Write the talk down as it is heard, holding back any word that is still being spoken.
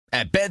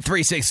At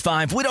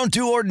Bet365, we don't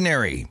do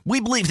ordinary. We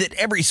believe that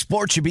every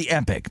sport should be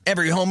epic.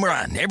 Every home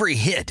run, every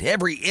hit,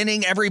 every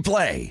inning, every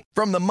play.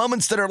 From the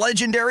moments that are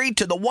legendary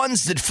to the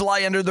ones that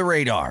fly under the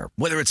radar.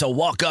 Whether it's a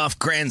walk-off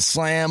grand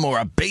slam or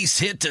a base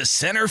hit to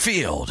center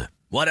field.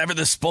 Whatever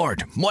the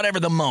sport, whatever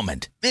the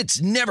moment.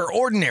 It's never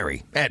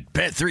ordinary at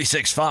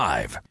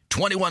Bet365.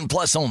 21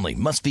 plus only.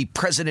 Must be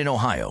present in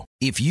Ohio.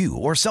 If you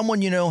or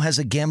someone you know has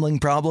a gambling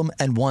problem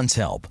and wants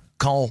help,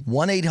 call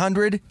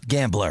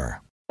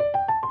 1-800-GAMBLER.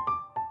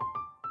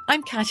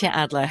 I'm Katya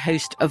Adler,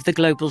 host of The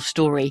Global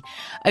Story.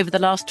 Over the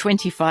last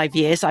 25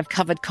 years, I've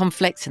covered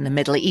conflicts in the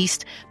Middle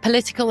East,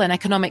 political and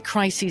economic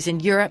crises in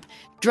Europe,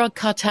 drug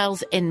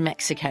cartels in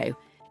Mexico.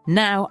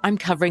 Now I'm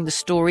covering the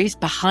stories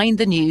behind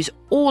the news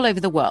all over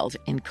the world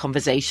in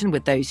conversation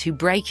with those who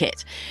break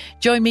it.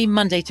 Join me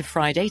Monday to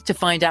Friday to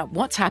find out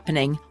what's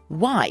happening,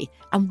 why,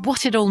 and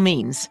what it all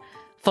means.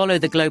 Follow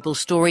The Global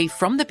Story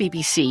from the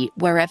BBC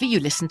wherever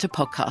you listen to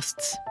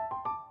podcasts.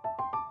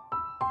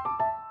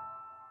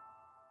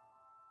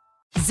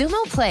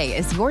 Xumo Play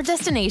is your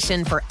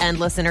destination for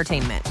endless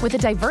entertainment. With a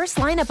diverse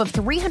lineup of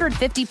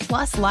 350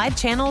 plus live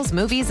channels,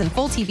 movies, and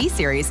full TV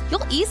series,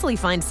 you'll easily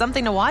find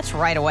something to watch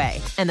right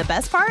away. And the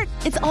best part?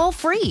 It's all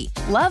free.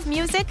 Love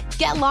music?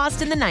 Get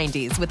lost in the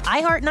 90s with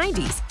iHeart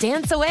 90s,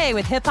 dance away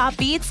with hip-hop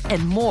beats,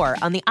 and more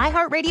on the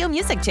iHeartRadio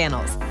music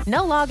channels.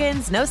 No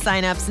logins, no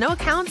signups, no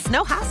accounts,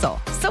 no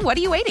hassle. So what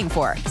are you waiting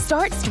for?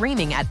 Start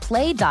streaming at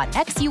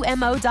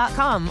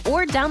play.xumo.com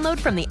or download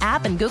from the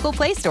app and Google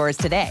Play stores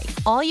today.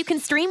 All you can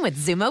stream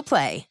with Xumo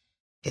Play.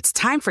 It's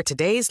time for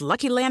today's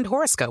Lucky Land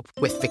horoscope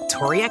with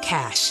Victoria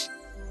Cash.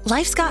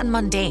 Life's gotten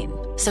mundane,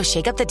 so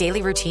shake up the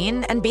daily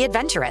routine and be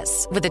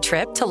adventurous with a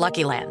trip to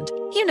Lucky Land.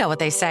 You know what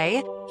they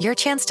say, your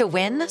chance to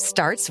win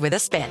starts with a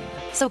spin.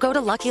 So go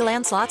to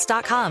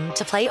LuckyLandSlots.com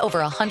to play over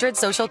 100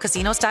 social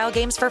casino-style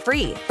games for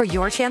free for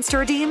your chance to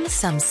redeem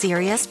some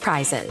serious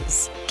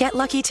prizes. Get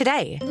lucky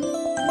today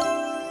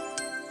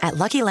at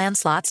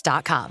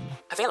LuckyLandSlots.com.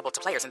 Available to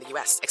players in the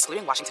U.S.,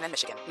 excluding Washington and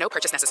Michigan. No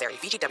purchase necessary.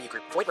 VGW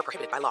Group. Void where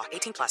prohibited by law.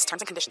 18 plus.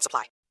 Terms and conditions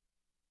apply.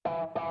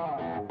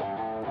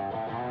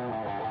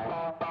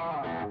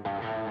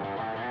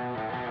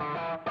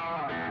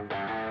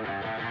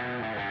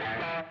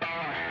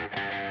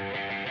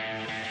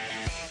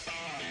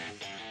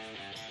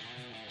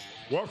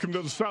 Welcome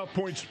to the South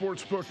Point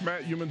Sportsbook.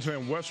 Matt Youmans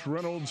and Wes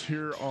Reynolds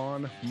here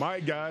on My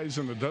Guys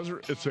in the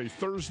Desert. It's a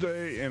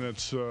Thursday, and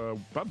it's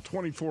about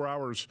 24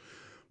 hours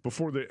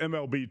before the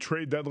MLB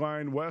trade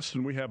deadline, Wes,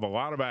 and we have a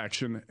lot of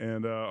action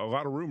and a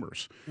lot of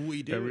rumors.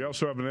 We do. And we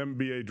also have an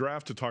NBA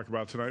draft to talk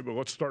about tonight, but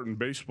let's start in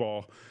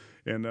baseball.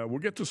 And we'll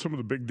get to some of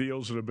the big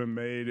deals that have been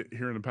made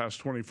here in the past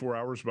 24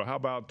 hours, but how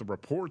about the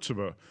reports of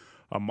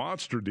a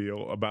monster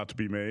deal about to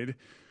be made?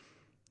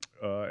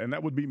 And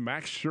that would be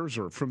Max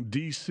Scherzer from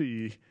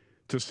D.C.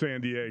 to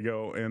San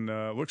Diego, and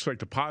looks like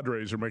the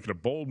Padres are making a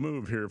bold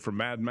move here for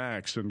Mad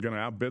Max and going to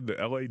outbid the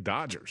L.A.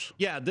 Dodgers.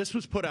 Yeah, this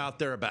was put out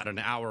there about an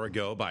hour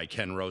ago by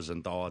Ken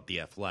Rosenthal at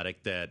The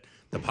Athletic that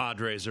the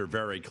Padres are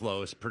very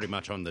close, pretty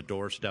much on the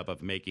doorstep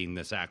of making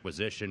this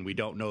acquisition. We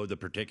don't know the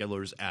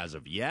particulars as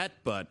of yet,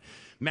 but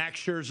Max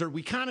Scherzer,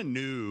 we kind of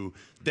knew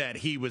that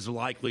he was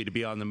likely to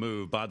be on the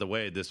move. By the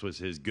way, this was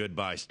his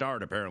goodbye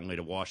start, apparently,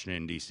 to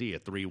Washington, D.C., a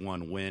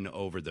 3-1 win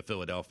over the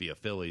Philadelphia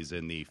Phillies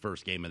in the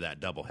first game of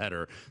that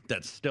doubleheader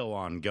that's still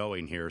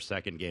ongoing here,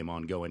 second game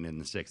ongoing in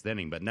the sixth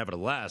inning. But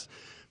nevertheless,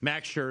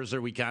 Max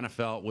Scherzer, we kind of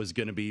felt was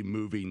going to be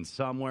moving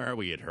somewhere.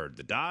 We had heard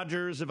the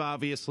Dodgers have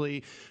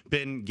obviously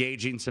been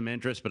gauging some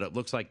interest, but it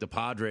looks like the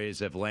Padres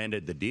have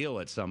landed the deal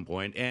at some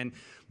point. And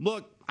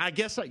look, I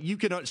guess you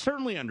can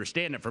certainly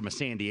understand it from a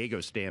San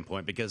Diego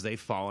standpoint because they've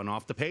fallen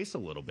off the pace a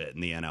little bit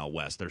in the NL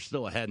West. They're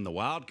still ahead in the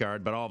wild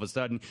card, but all of a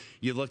sudden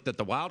you looked at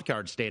the wild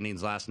card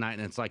standings last night,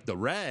 and it's like the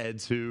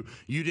Reds, who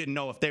you didn't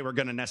know if they were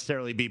going to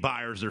necessarily be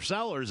buyers or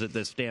sellers at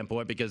this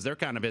standpoint because they're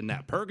kind of in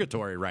that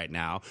purgatory right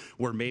now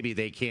where maybe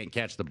they can't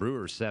catch the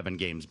Brewers 7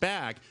 games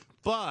back.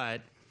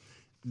 But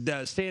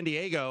the San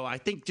Diego, I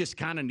think, just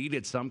kind of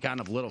needed some kind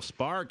of little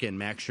spark, and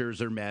Max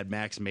Scherzer, Mad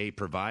Max, may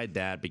provide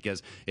that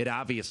because it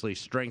obviously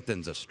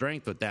strengthens a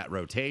strength with that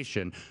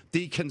rotation.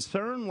 The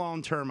concern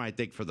long-term, I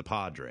think, for the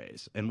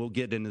Padres, and we'll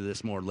get into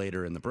this more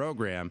later in the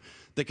program,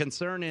 the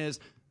concern is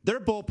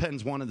their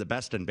bullpen's one of the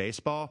best in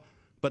baseball,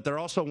 but they're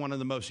also one of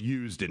the most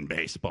used in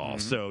baseball.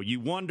 Mm-hmm. So you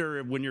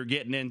wonder when you're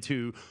getting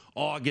into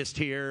August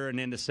here and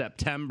into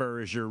September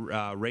as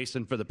you're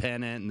racing for the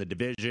pennant and the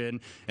division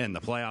and the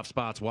playoff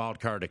spots, wild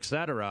card, et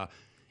cetera,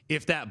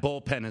 if that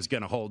bullpen is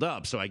going to hold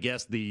up. So I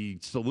guess the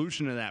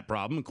solution to that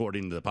problem,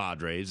 according to the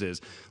Padres,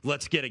 is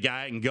let's get a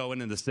guy who can go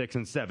into the 6th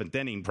and 7th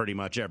inning pretty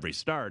much every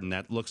start, and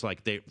that looks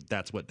like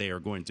that's what they are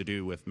going to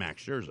do with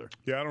Max Scherzer.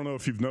 Yeah, I don't know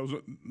if you've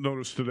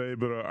noticed today,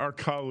 but our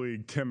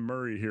colleague Tim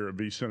Murray here at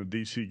VSiN, a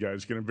D.C. guy,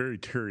 is getting very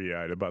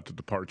teary-eyed about the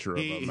departure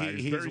of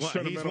Max.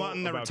 He's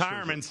wanting the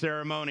retirement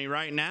ceremony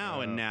right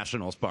now in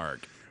Nationals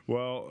Park.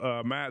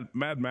 Well, Mad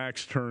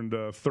Max turned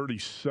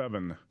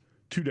 37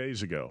 2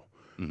 days ago.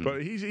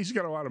 But he's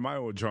got a lot of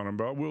mileage on him.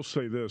 But I will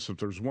say this, if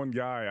there's one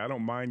guy I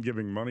don't mind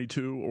giving money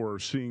to or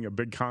seeing a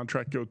big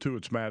contract go to,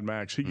 it's Mad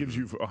Max. He gives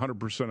you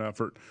 100%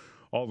 effort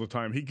all the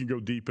time. He can go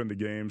deep into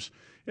games.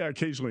 Yeah,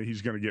 occasionally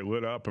he's going to get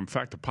lit up. In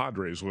fact, the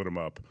Padres lit him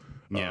up.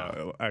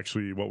 Yeah.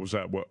 Actually, what was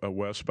that,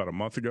 Wes, about a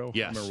month ago?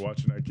 Yes. I remember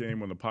watching that game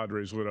when the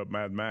Padres lit up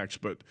Mad Max.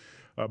 But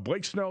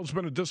Blake Snell's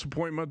been a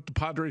disappointment. The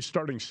Padres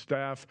starting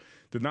staff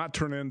did not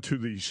turn into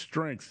the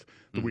strength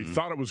that we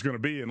thought it was going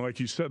to be. And like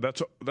you said,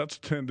 that's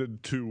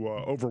tended to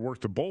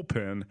overwork the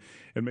bullpen,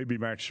 and maybe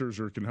Max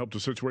Scherzer can help the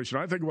situation.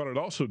 I think what it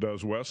also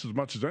does, Wes, as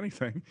much as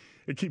anything,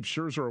 it keeps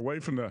Scherzer away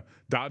from the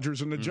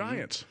Dodgers and the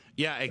Giants.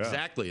 Yeah,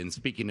 exactly. Yeah. And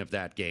speaking of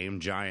that game,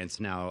 Giants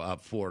now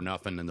up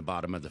 4-0 in the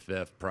bottom of the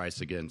fifth,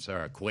 Price against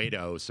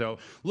Cueto. So,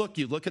 look,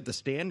 you look at the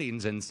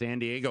standings, and San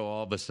Diego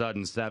all of a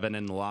sudden 7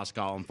 in the loss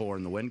column, 4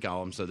 in the win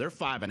column. So they're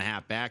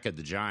 5.5 back at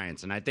the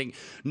Giants. And I think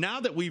now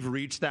that we've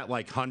reached that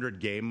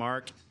 100-game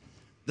mark,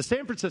 the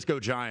San Francisco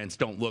Giants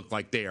don't look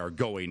like they are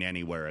going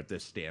anywhere at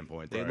this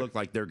standpoint. They look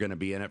like they're going to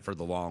be in it for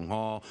the long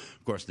haul.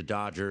 Of course, the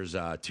Dodgers,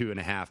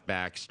 2.5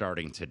 back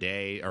starting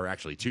today, or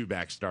actually 2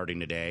 back starting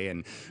today,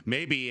 and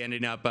maybe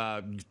ending up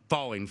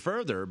falling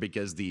further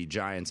because the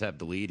Giants have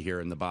the lead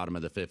here in the bottom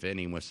of the fifth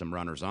inning with some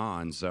runners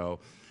on.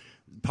 So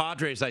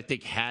Padres, I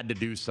think, had to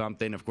do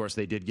something. Of course,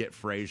 they did get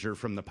Frazier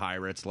from the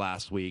Pirates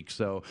last week,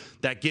 so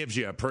that gives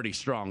you a pretty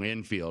strong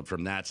infield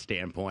from that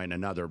standpoint.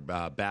 Another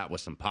bat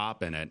with some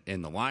pop in it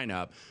in the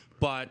lineup.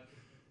 But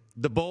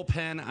the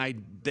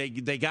bullpen,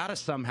 they got to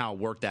somehow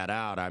work that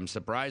out. I'm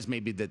surprised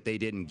maybe that they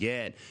didn't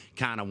get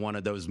kind of one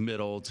of those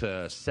middle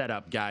to set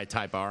up guy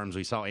type arms.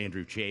 We saw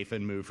Andrew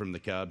Chafin move from the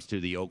Cubs to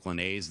the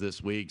Oakland A's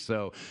this week.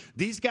 So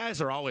these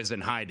guys are always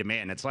in high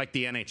demand. It's like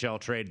the NHL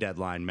trade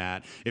deadline,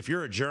 Matt. If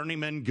you're a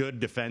journeyman,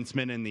 good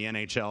defenseman in the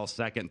NHL,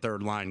 second,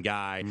 third line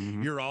guy,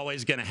 you're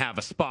always going to have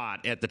a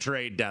spot at the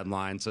trade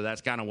deadline. So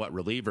that's kind of what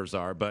relievers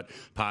are. But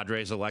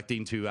Padres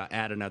electing to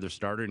add another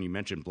starter, and you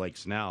mentioned Blake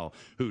Snell,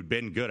 who'd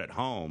been good at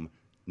home.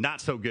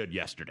 Not so good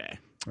yesterday.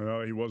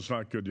 He was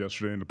not good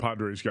yesterday, and the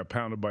Padres got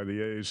pounded by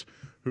the A's,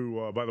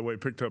 who, by the way,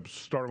 picked up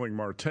Starling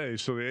Marte.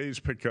 So the A's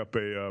pick up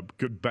a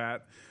good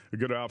bat, a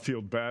good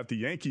outfield bat. The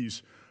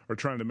Yankees are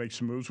trying to make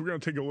some moves. We're going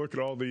to take a look at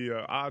all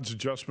the odds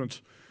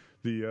adjustments,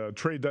 the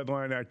trade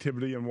deadline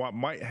activity, and what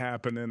might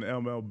happen in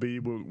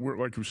MLB.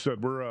 Like we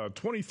said, we're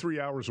 23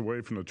 hours away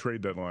from the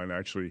trade deadline,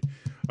 actually.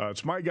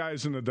 It's My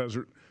Guys in the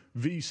Desert,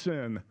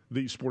 VSiN,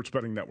 the Sports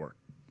Betting Network.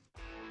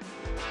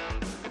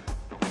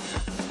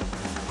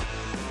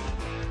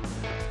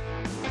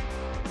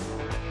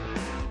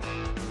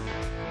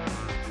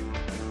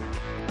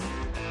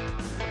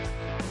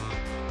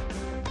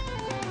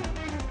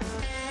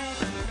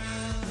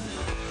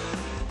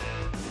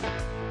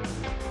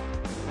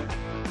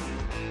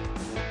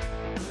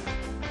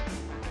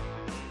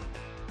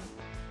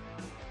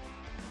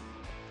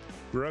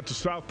 We're at the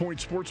South Point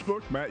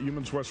Sportsbook. Matt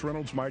Youmans, Wes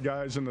Reynolds, My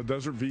Guys in the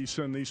Desert,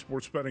 VSiN, the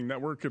Sports Betting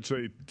Network. It's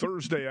a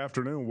Thursday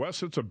afternoon.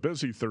 Wes, it's a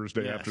busy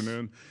Thursday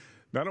afternoon.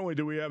 Not only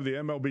do we have the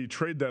MLB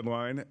trade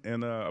deadline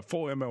and a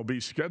full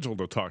MLB schedule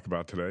to talk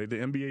about today, the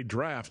NBA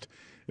draft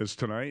is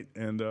tonight,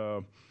 and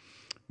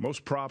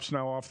most props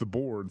now off the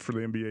board for the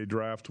NBA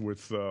draft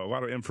with a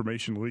lot of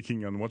information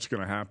leaking on what's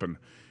going to happen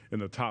in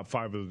the top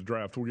 5 of the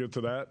draft. We'll get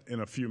to that in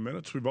a few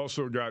minutes. We've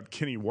also got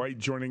Kenny White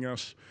joining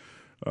us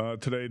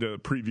today to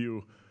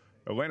preview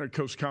Atlantic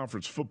Coast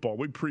Conference football.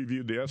 We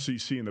previewed the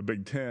SEC and the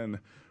Big Ten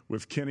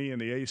with Kenny, and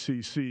the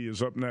ACC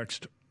is up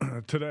next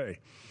today.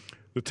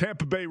 The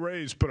Tampa Bay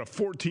Rays put a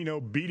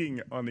 14-0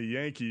 beating on the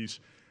Yankees.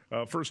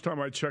 First time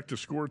I checked the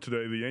score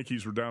today, the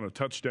Yankees were down a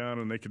touchdown,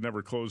 and they could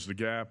never close the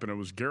gap, and it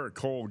was Garrett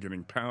Cole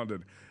getting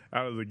pounded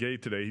out of the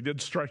gate today. He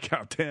did strike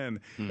out 10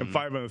 in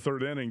 5 in the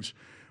third innings,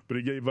 but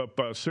he gave up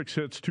 6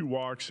 hits, 2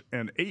 walks,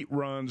 and 8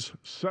 runs,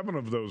 7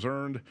 of those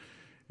earned.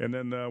 And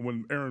then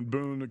when Aaron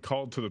Boone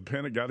called to the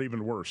pen, it got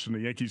even worse, and the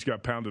Yankees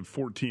got pounded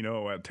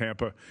 14-0 at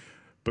Tampa.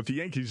 But the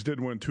Yankees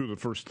did win 2 of the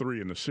first 3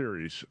 in the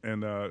series,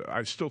 and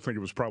I still think it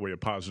was probably a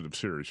positive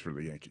series for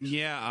the Yankees.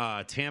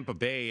 Yeah, Tampa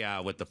Bay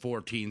with the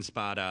 14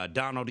 spot.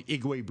 Donald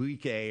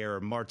Iguebuike or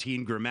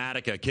Martin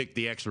Gramatica kicked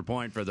the extra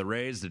point for the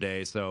Rays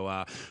today. So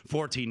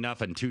 14-0,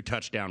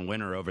 2-touchdown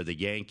winner over the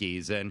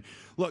Yankees. And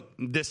look,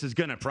 this is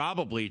going to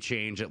probably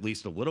change at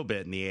least a little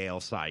bit in the AL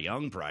Cy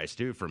Young price,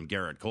 too, from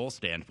Garrett Cole's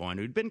standpoint,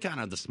 who'd been kind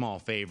of the small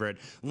favorite.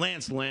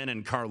 Lance Lynn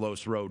and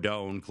Carlos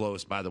Rodon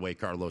close. By the way,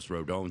 Carlos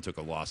Rodon took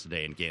a loss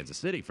today in Kansas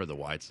City for the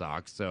White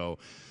Sox. So,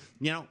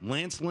 you know,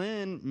 Lance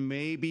Lynn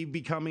may be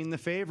becoming the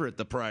favorite,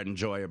 the pride and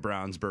joy of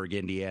Brownsburg,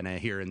 Indiana,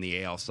 here in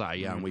the AL Cy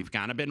Young. We've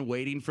kind of been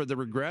waiting for the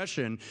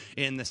regression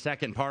in the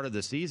second part of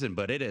the season,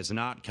 but it has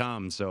not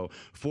come. So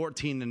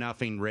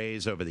 14-0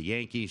 Rays over the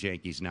Yankees.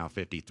 Yankees now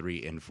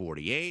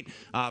 53-48.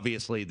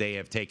 Obviously, they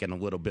have taken a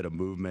little bit of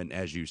movement,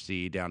 as you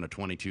see, down to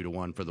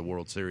 22-1 for the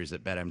World Series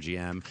at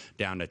BetMGM,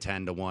 down to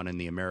 10-1 in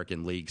the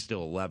American League,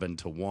 still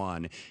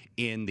 11-1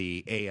 in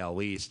the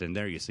AL East. And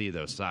there you see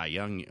those Cy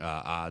Young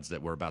odds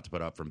that we're about to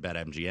put up from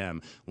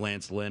BetMGM.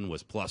 Lance Lynn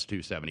was plus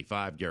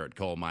 275, Garrett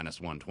Cole minus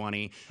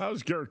 120.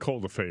 How's Garrett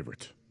Cole the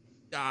favorite?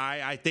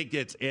 I think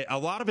a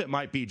lot of it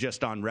might be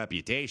just on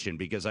reputation,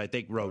 because I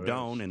think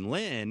Rodon and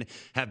Lynn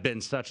have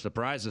been such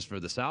surprises for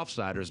the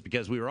Southsiders,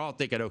 because we were all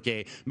thinking,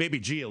 okay, maybe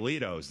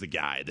Giolito's the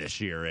guy this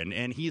year,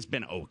 and he's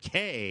been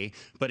okay,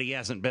 but he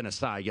hasn't been a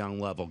Cy Young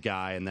level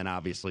guy. And then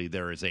obviously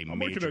there is I'm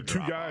looking at two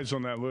guys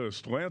on that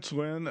list: Lance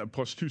Lynn at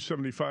plus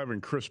 275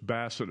 and Chris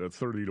Bassett at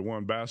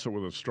 30-1. Bassett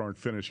with a strong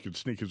finish could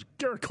sneak his.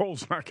 Garrett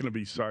Cole's not going to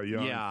be Cy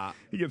Young. Yeah,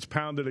 he gets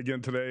pounded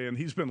again today, and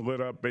he's been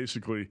lit up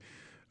basically.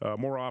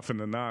 More often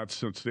than not,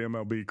 since the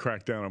MLB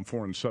cracked down on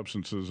foreign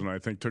substances and I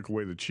think took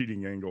away the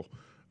cheating angle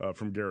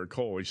from Garrett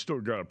Cole. He's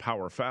still got a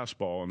power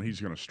fastball, and he's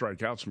going to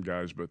strike out some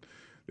guys, but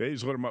the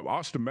A's let him up.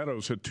 Austin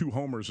Meadows hit 2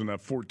 homers in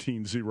that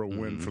 14-0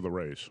 win for the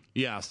Rays.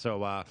 Yeah,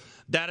 so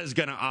that is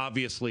going to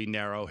obviously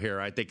narrow here.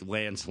 I think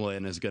Lance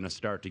Lynn is going to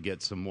start to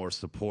get some more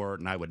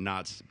support, and I would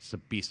not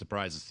be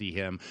surprised to see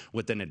him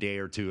within a day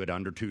or two at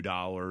under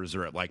 $2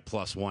 or at like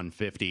plus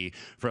 150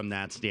 from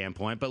that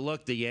standpoint. But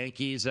look, the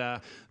Yankees,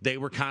 they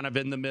were kind of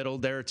in the middle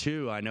there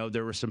too. I know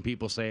there were some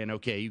people saying,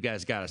 okay, you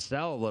guys got to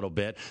sell a little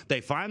bit.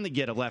 They finally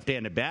get a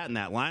left-handed bat in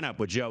that lineup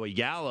with Joey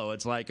Gallo.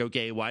 It's like,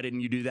 okay, why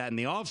didn't you do that in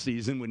the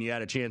offseason when you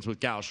had a chance with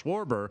Kyle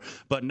Schwarber?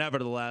 But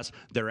nevertheless,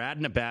 they're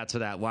adding a bat to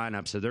that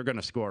lineup, so they're going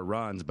to score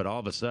runs. But all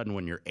of a sudden,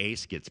 when your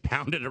ace gets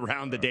pounded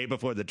around the day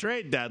before the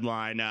trade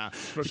deadline,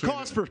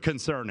 cause for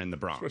concern in the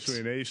Bronx.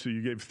 Especially an ace that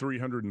you gave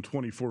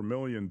 $324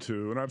 million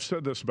to. And I've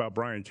said this about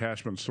Brian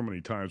Cashman so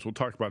many times. We'll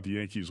talk about the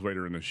Yankees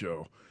later in the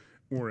show,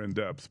 more in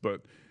depth.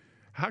 But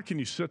how can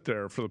you sit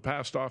there for the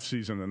past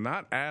offseason and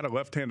not add a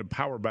left-handed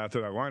power bat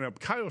to that lineup?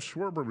 Kyle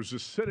Schwarber was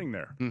just sitting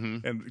there,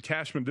 and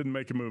Cashman didn't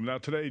make a move. Now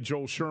today,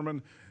 Joel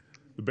Sherman,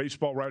 the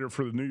baseball writer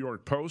for the New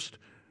York Post,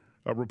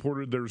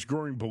 reported there's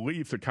growing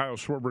belief that Kyle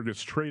Schwarber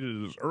gets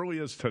traded as early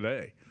as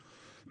today.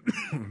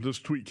 This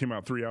tweet came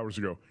out 3 hours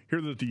ago.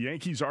 Here that the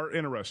Yankees are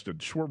interested.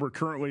 Schwarber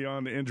currently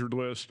on the injured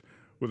list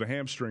with a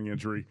hamstring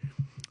injury,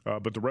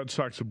 but the Red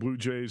Sox, the Blue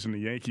Jays, and the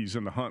Yankees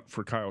in the hunt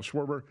for Kyle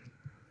Schwarber.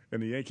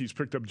 And the Yankees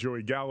picked up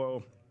Joey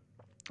Gallo,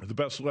 the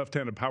best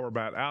left-handed power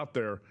bat out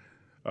there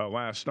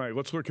last night.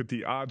 Let's look at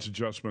the odds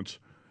adjustments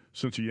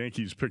since the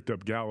Yankees picked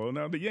up Gallo.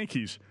 Now, the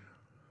Yankees,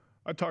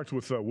 I talked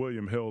with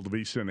William Hill, the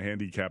VSiN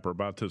handicapper,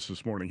 about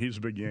this morning. He's a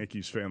big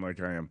Yankees fan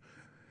like I am.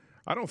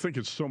 I don't think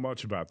it's so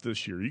much about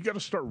this year. You got to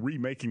start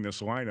remaking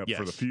this lineup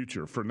for the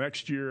future. For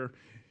next year,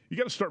 you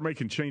got to start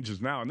making changes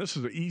now. And this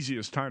is the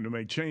easiest time to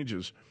make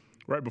changes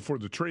right before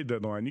the trade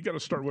deadline. You got to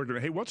start looking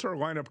at, hey, what's our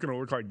lineup going to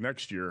look like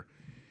next year?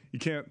 You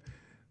can't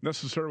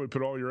necessarily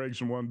put all your eggs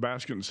in one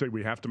basket and say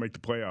we have to make the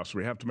playoffs.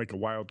 We have to make a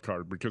wild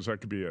card, because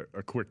that could be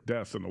a quick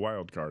death in the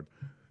wild card.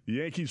 The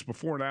Yankees,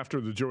 before and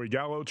after the Joey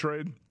Gallo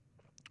trade,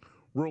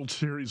 World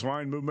Series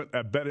line movement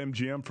at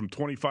BetMGM from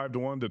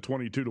 25-1 to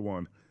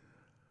 22-1.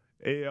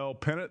 AL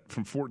pennant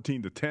from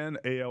 14-10.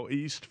 AL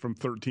East from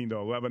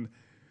 13-11.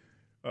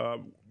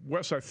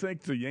 Wes, I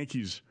think the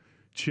Yankees'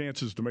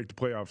 chances to make the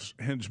playoffs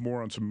hinge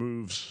more on some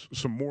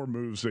more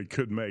moves they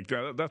could make.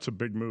 That's a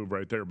big move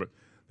right there, but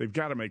they've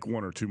got to make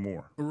one or two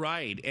more.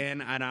 Right,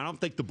 and I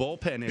don't think the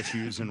bullpen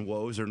issues and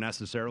woes are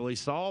necessarily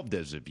solved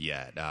as of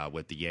yet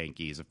with the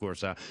Yankees. Of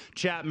course,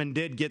 Chapman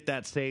did get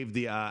that save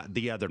the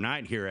other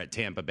night here at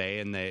Tampa Bay,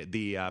 and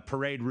the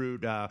parade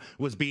route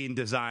was being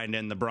designed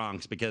in the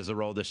Bronx because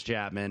Aroldis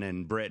Chapman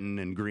and Britton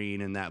and Green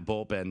and that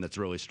bullpen that's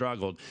really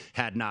struggled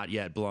had not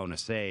yet blown a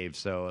save,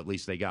 so at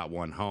least they got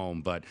one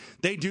home. But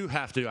they do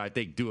have to, I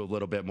think, do a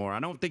little bit more. I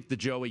don't think the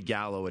Joey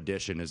Gallo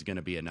addition is going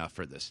to be enough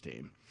for this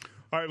team.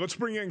 All right, let's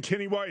bring in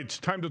Kenny White. It's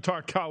time to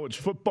talk college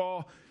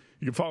football.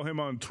 You can follow him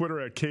on Twitter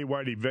at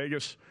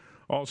KWhiteyVegas,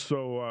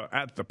 also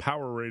at The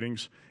Power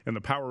Ratings and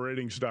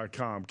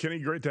thepowerratings.com. Kenny,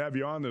 great to have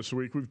you on this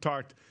week. We've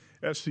talked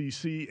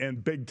SEC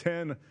and Big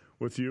Ten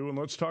with you, and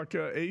let's talk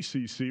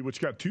ACC,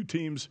 which got 2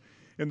 teams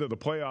into the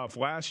playoff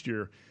last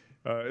year.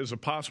 Is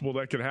it possible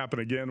that could happen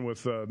again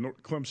with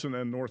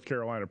Clemson and North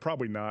Carolina?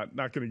 Probably not.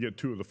 Not going to get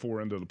 2 of the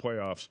 4 into the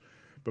playoffs.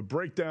 But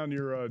break down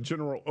your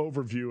general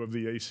overview of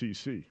the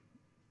ACC.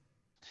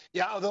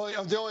 Yeah,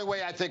 the only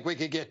way I think we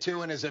could get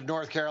 2 in is if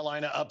North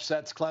Carolina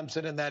upsets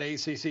Clemson in that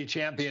ACC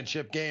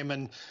championship game,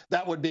 and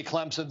that would be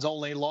Clemson's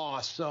only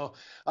loss. So,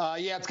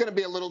 yeah, it's going to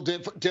be a little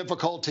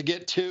difficult to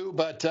get 2,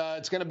 but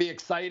it's going to be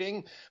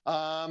exciting.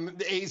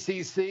 The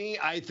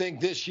ACC, I think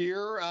this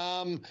year,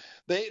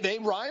 they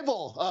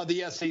rival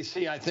the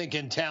SEC, I think,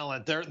 in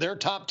talent. Their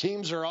top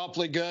teams are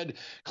awfully good.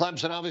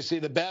 Clemson, obviously,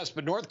 the best,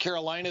 but North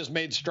Carolina has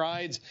made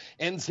strides.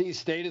 NC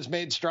State has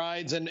made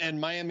strides, and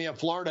Miami of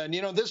Florida.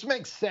 And, this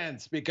makes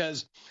sense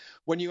because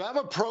when you have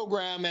a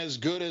program as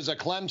good as a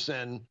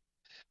Clemson,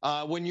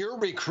 when you're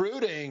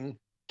recruiting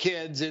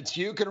kids, it's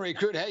you can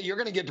recruit, hey, you're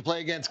going to get to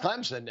play against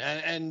Clemson,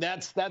 and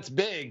that's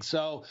big.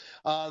 So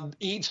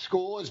each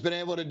school has been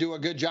able to do a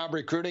good job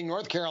recruiting.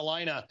 North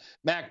Carolina,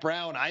 Mac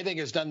Brown, I think,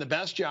 has done the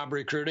best job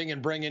recruiting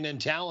and bringing in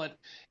talent,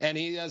 and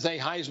he has a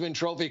Heisman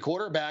Trophy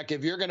quarterback.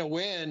 If you're going to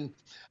win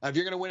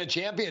a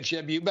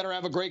championship, you better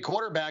have a great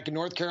quarterback, and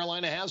North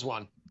Carolina has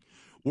one.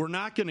 we're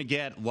not going to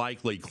get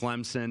likely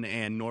Clemson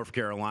and North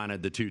Carolina,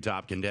 the two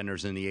top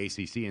contenders in the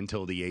ACC,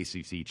 until the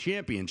ACC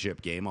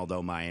championship game,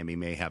 although Miami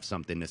may have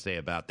something to say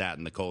about that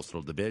in the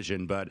Coastal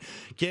Division. But,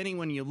 Kenny,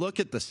 when you look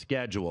at the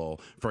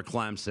schedule for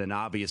Clemson,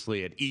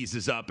 obviously it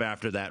eases up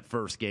after that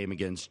first game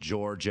against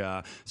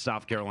Georgia.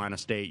 South Carolina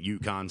State,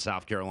 UConn,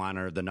 South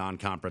Carolina are the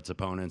non-conference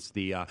opponents.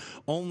 The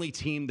only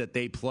team that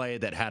they play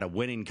that had a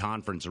winning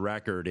conference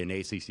record in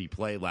ACC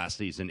play last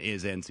season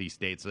is NC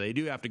State. So they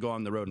do have to go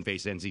on the road and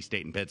face NC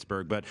State and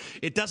Pittsburgh. But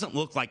it doesn't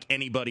look like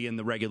anybody in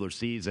the regular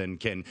season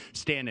can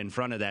stand in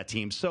front of that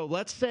team. So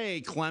let's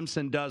say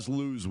Clemson does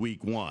lose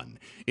week 1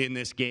 in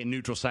this game,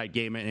 neutral site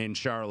game in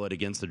Charlotte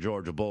against the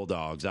Georgia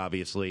Bulldogs.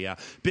 Obviously,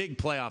 big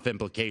playoff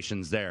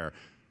implications there.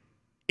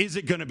 Is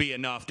it going to be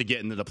enough to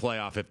get into the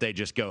playoff if they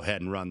just go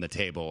ahead and run the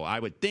table? I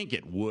would think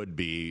it would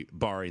be,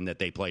 barring that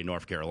they play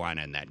North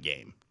Carolina in that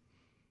game.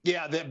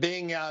 Yeah, that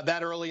being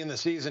that early in the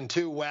season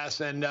too,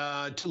 Wes, and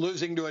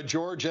losing to a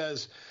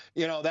Georgia's,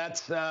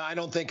 that's I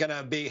don't think going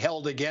to be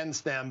held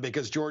against them,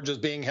 because Georgia's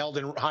being held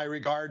in high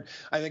regard.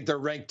 I think they're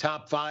ranked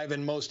top 5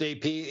 in most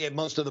AP, in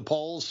most of the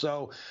polls.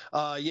 So,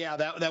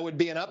 that would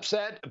be an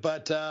upset,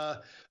 but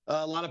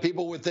a lot of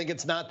people would think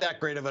it's not that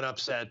great of an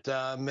upset.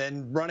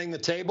 And running the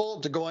table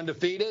to go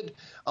undefeated,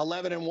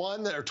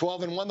 11-1 or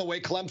 12-1, the way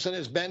Clemson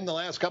has been the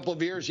last couple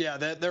of years,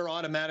 they're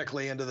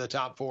automatically into the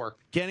top 4.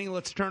 Kenny,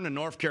 let's turn to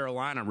North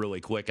Carolina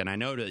really quick. And I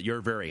know that you're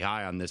very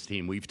high on this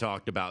team. We've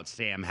talked about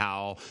Sam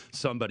Howell,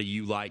 somebody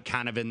you like,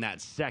 kind of in that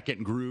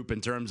second group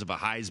in terms of a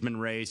Heisman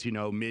race,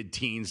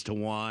 mid-teens to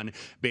 1,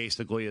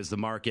 basically is the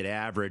market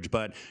average.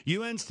 But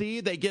UNC,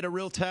 they get a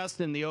real test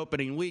in the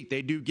opening week.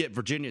 They do get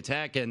Virginia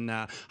Tech, and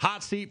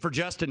hot seat for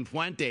Justin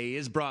Fuente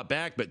is brought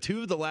back, but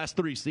 2 of the last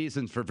 3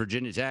 seasons for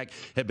Virginia Tech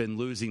have been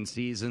losing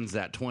seasons.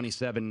 That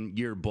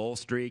 27-year bowl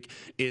streak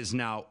is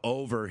now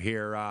over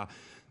here.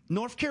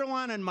 North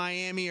Carolina and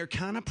Miami are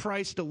kind of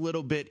priced a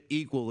little bit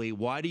equally.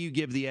 Why do you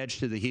give the edge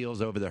to the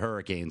Heels over the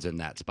Hurricanes in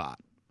that spot?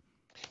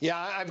 Yeah,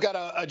 I've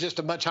got just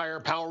a much higher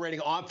power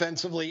rating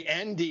offensively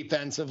and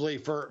defensively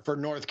for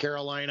North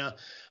Carolina.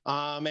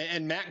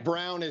 And Mack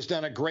Brown has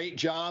done a great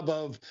job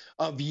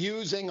of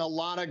using a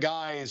lot of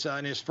guys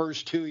in his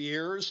first 2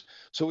 years.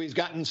 So he's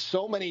gotten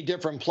so many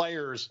different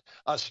players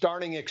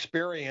starting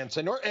experience.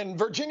 And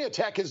Virginia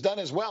Tech has done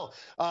as well.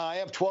 I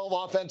have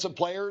 12 offensive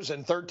players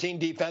and 13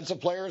 defensive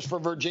players for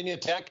Virginia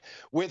Tech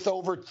with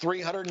over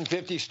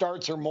 350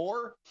 starts or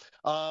more.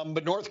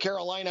 But North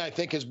Carolina, I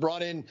think, has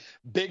brought in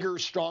bigger,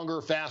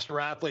 stronger, faster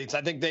athletes.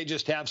 I think they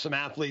just have some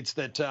athletes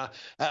that a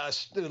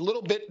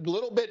little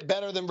bit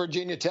better than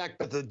Virginia Tech,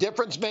 but the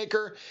difference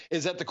maker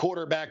is at the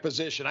quarterback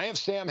position. I have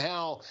Sam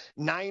Howell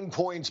 9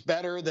 points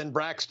better than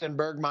Braxton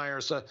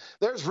Bergmeier. So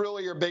there's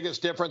really your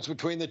biggest difference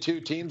between the two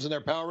teams and their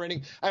power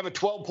rating. I have a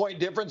 12-point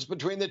difference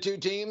between the two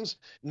teams.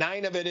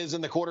 9 of it is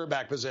in the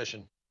quarterback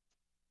position.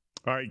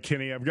 All right,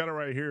 Kenny, I've got it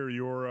right here,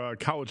 your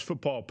college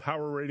football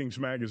power ratings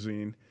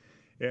magazine.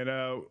 And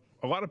a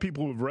lot of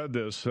people who've read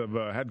this have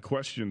had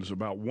questions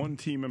about one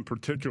team in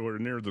particular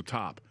near the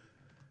top.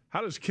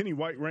 How does Kenny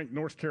White rank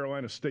North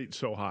Carolina State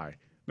so high?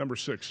 Number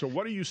 6. So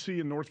what do you see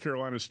in North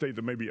Carolina State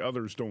that maybe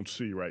others don't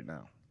see right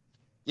now?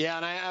 Yeah,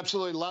 and I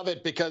absolutely love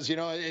it because,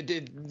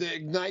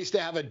 it's nice to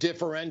have a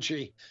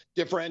differential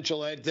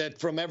that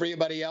from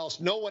everybody else.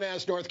 No one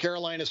has North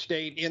Carolina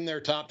State in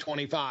their top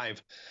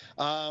 25.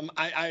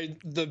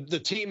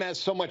 The team has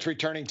so much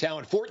returning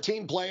talent.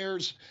 14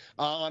 players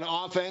on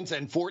offense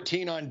and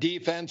 14 on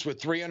defense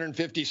with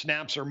 350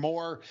 snaps or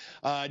more.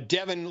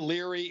 Devin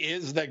Leary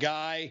is the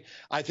guy.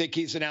 I think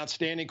he's an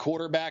outstanding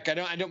quarterback.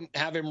 I don't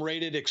have him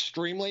rated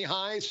extremely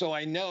high, so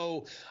I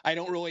know I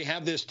don't really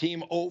have this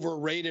team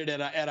overrated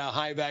at a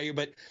high value,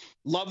 but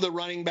love the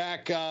running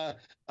back,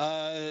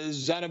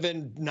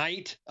 Zonovan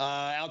Knight,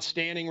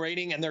 outstanding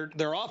rating, and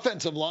their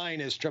offensive line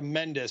is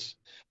tremendous.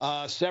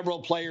 Several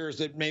players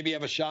that maybe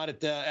have a shot at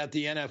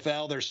the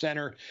NFL. Their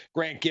center,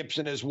 Grant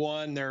Gibson, is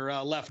one. Their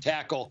left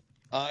tackle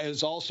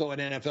is also an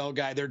NFL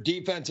guy. Their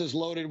defense is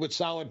loaded with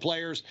solid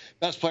players.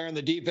 Best player on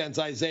the defense,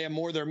 Isaiah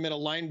Moore, their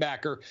middle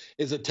linebacker,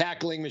 is a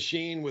tackling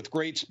machine with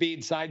great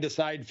speed,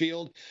 side-to-side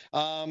field.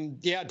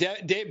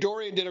 Dave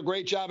Dorian did a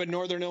great job at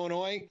Northern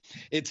Illinois.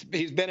 He's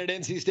been at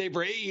NC State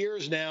for 8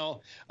 years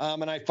now,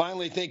 and I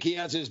finally think he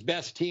has his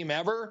best team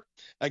ever.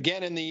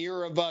 Again, in the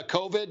year of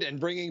COVID and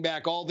bringing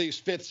back all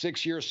these 5th,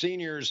 6th-year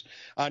seniors,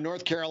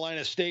 North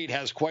Carolina State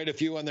has quite a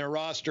few on their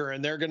roster,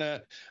 and they're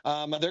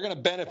gonna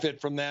benefit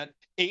from that.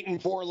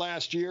 8-4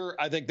 last year.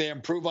 I think they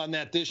improve on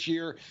that this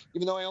year,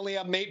 even though I only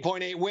have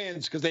 8.8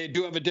 wins because they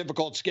do have a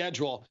difficult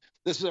schedule.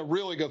 This is a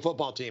really good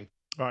football team.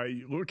 All right,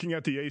 looking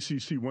at the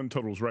ACC win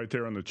totals right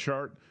there on the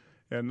chart,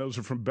 and those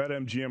are from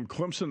BetMGM.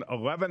 Clemson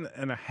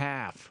 11.5.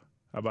 How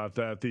about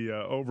that? The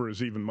over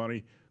is even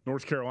money.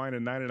 North Carolina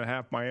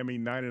 9.5, Miami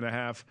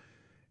 9.5,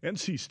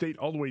 NC State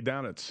all the way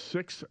down at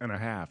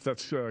 6.5.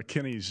 That's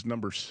Kenny's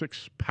number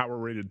 6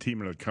 power-rated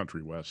team in the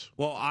country, Wes.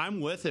 Well,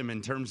 I'm with him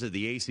in terms of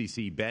the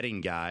ACC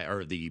betting guide,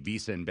 or the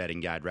VSiN betting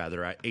guide,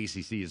 rather.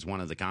 ACC is one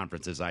of the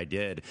conferences I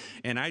did,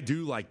 and I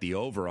do like the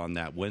over on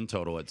that win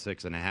total at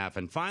 6.5.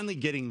 And finally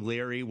getting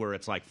Leary, where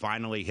it's like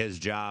finally his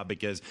job,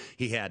 because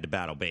he had to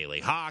battle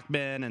Bailey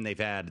Hockman, and they've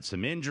had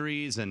some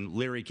injuries, and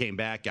Leary came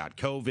back, got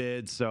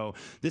COVID. So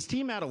this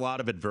team had a lot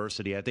of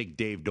adversity. I think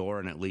Dave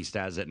Doran at least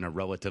has it in a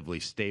relatively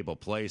stable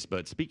place.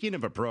 But speaking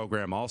of a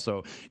program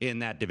also in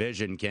that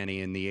division, Kenny,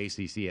 in the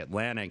ACC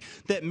Atlantic,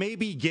 that may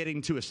be getting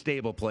to a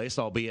stable place,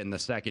 albeit in the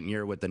second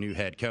year with the new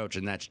head coach,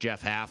 and that's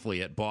Jeff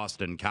Hafley at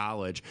Boston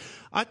College.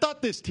 I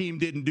thought this team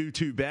didn't do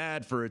too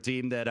bad for a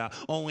team that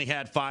only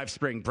had 5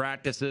 spring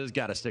practices,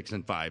 got a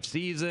 6-5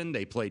 season.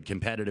 They played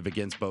competitive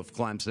against both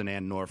Clemson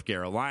and North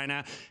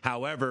Carolina.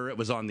 However, it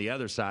was on the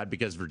other side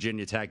because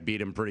Virginia Tech beat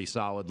them pretty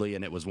solidly,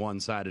 and it was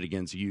one-sided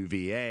against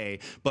UVA.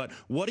 But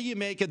what do you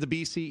make of the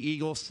BC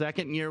Eagles'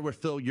 second year with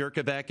Phil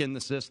Jurkovec in the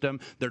system?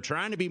 They're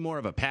trying to be more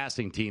of a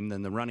passing team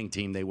than the running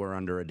team they were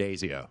under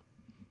Adazio.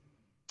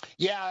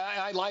 Yeah,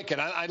 I like it.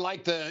 I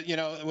like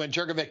when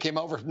Jurkovec came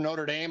over from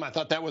Notre Dame, I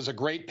thought that was a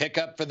great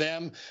pickup for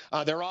them.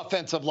 Their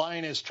offensive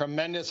line is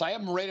tremendous. I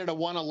have them rated a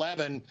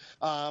 111,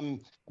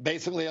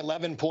 basically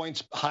 11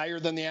 points higher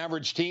than the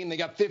average team. They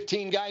got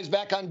 15 guys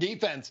back on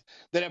defense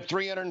that have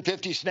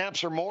 350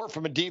 snaps or more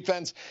from a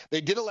defense. They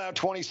did allow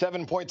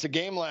 27 points a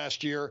game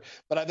last year,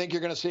 but I think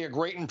you're going to see a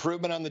great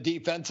improvement on the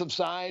defensive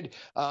side.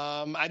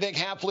 I think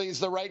Hafley's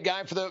the right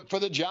guy for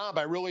the job.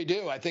 I really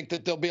do. I think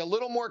that they'll be a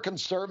little more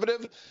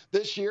conservative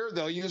this year.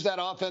 They'll use that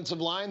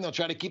offensive line. They'll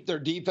try to keep their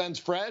defense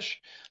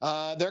fresh.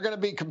 They're going to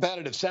be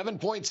competitive.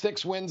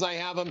 7.6 wins. I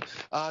have them.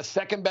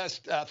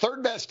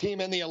 Third best team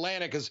in the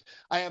Atlantic is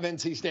I have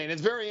NC State.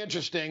 It's very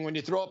interesting when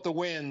you throw up the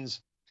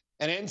wins,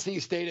 and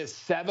NC State is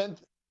 7th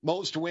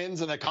most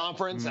wins in the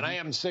conference, and I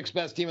am 6th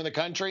best team in the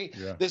country.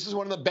 Yeah. This is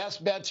one of the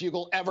best bets you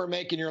will ever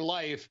make in your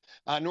life.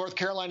 North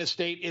Carolina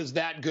State is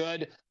that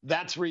good.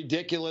 That's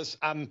ridiculous.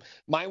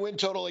 My win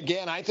total,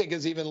 again, I think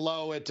is even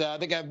low. I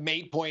think I have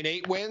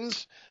 8.8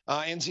 wins.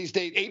 NC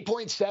State,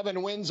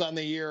 8.7 wins on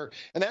the year,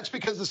 and that's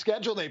because the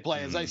schedule they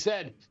play. As I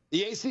said,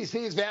 the ACC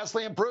is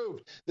vastly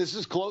improved. This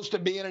is close to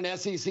being an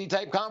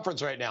SEC-type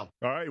conference right now.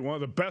 All right, one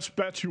of the best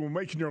bets you will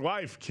make in your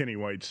life, Kenny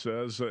White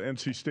says.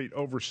 NC State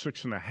over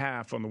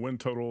 6.5 on the win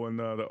total, and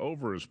the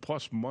over is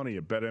plus money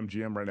at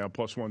BetMGM right now,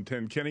 plus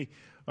 110. Kenny,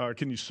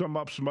 can you sum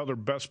up some other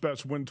best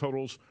bets, win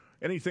totals,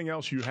 anything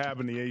else you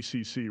have in the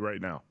ACC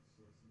right now?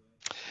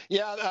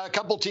 Yeah, a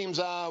couple teams.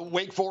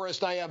 Wake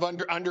Forest, I have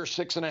under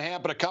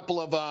 6.5, but a couple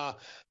of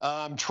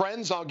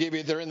trends I'll give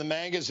you. They're in the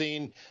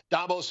magazine.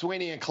 Dabo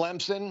Swinney and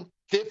Clemson,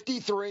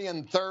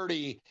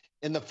 53-30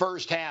 in the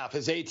first half,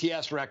 his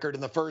ATS record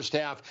in the first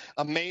half.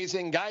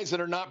 Amazing. Guys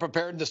that are not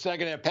prepared in the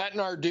second half. Pat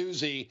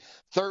Narduzzi,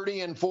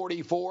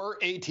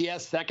 30-44,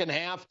 ATS second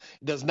half,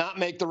 does not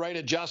make the right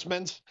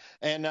adjustments.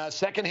 And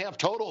second half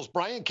totals,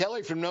 Brian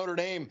Kelly from Notre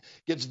Dame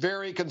gets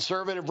very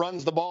conservative,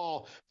 runs the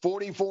ball,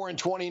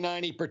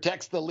 44-29. He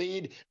protects the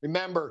lead.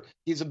 Remember,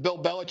 he's a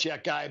Bill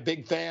Belichick guy, a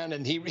big fan,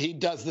 and he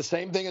does the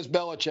same thing as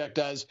Belichick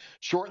does,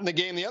 shorten the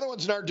game. The other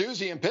one's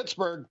Narduzzi in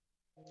Pittsburgh.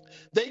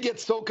 They get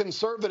so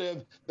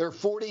conservative, they're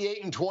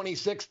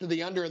 48-26 to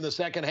the under in the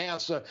second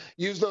half. So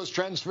use those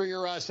trends for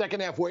your second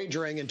half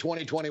wagering in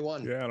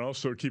 2021. Yeah, and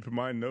also keep in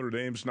mind Notre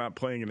Dame's not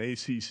playing an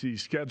ACC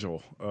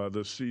schedule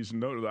this season.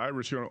 The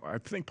Irish, I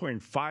think,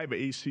 playing 5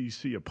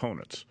 ACC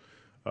opponents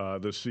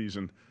this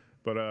season.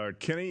 But,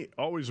 Kenny,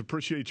 always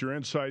appreciate your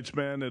insights,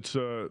 man. It's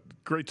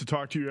great to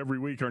talk to you every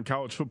week on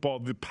college football.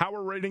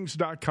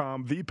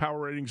 ThePowerRatings.com,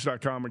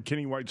 ThePowerRatings.com, and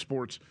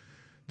KennyWhiteSports.com.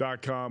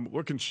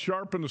 Looking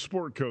sharp in the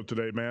sport coat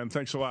today, man.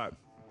 Thanks a lot.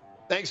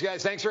 Thanks,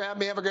 guys. Thanks for having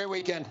me. Have a great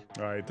weekend.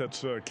 All right,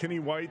 that's Kenny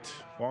White,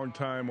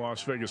 longtime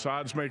Las Vegas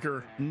odds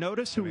maker.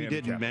 Notice who we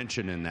didn't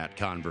mention in that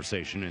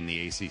conversation in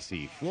the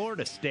ACC,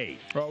 Florida State,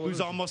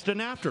 who's almost an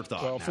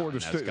afterthought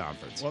Florida State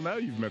conference. Well, now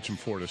you've mentioned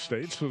Florida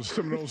State, so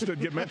some of those did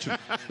get mentioned.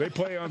 They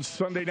play on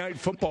Sunday Night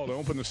Football to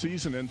open the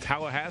season in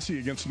Tallahassee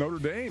against Notre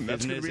Dame.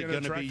 That's going to be an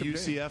attractive game.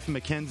 UCF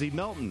Mackenzie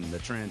Milton, the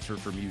transfer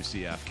from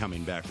UCF,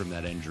 coming back from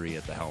that injury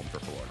at the helm for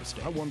Florida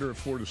State. I wonder if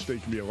Florida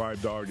State can be a live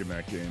dog in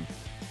that game.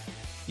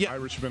 Yeah.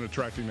 Irish have been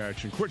attracting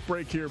action. Quick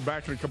break here.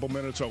 Back in a couple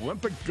minutes.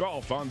 Olympic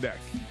golf on deck.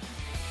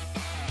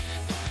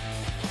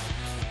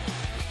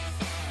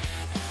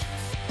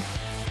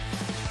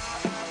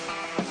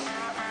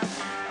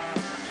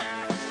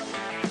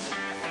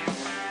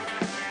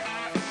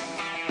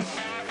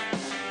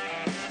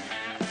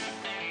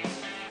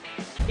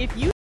 If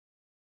you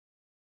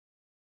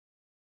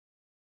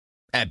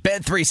At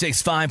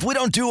Bet365, we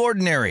don't do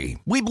ordinary.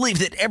 We believe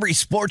that every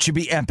sport should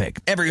be epic.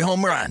 Every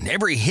home run,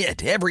 every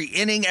hit, every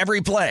inning, every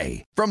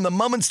play. From the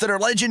moments that are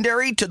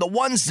legendary to the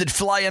ones that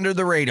fly under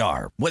the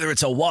radar. Whether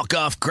it's a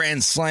walk-off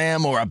grand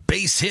slam or a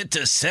base hit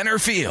to center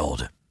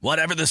field.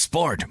 Whatever the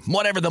sport,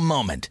 whatever the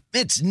moment.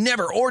 It's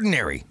never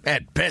ordinary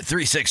at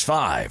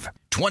Bet365.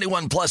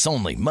 21 plus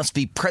only. Must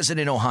be present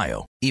in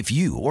Ohio. If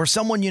you or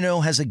someone you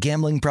know has a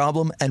gambling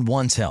problem and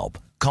wants help,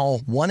 Call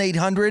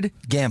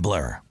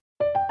 1-800-GAMBLER.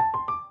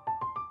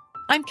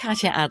 I'm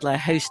Katya Adler,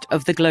 host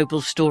of The Global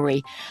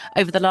Story.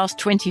 Over the last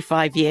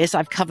 25 years,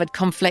 I've covered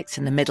conflicts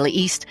in the Middle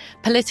East,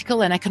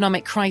 political and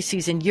economic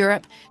crises in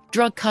Europe,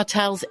 drug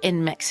cartels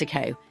in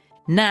Mexico.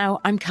 Now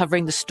I'm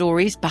covering the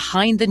stories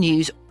behind the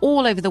news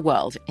all over the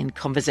world in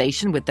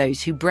conversation with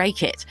those who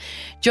break it.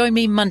 Join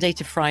me Monday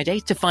to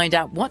Friday to find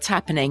out what's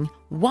happening,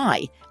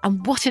 why,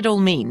 and what it all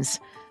means.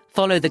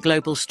 Follow The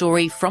Global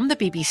Story from the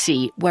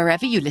BBC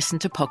wherever you listen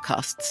to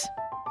podcasts.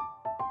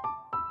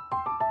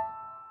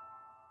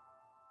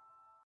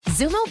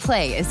 Xumo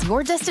Play is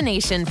your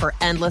destination for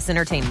endless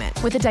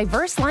entertainment. With a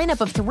diverse lineup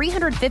of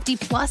 350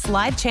 plus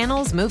live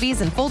channels,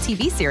 movies, and full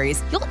TV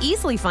series, you'll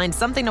easily find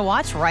something to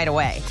watch right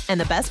away. And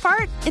the best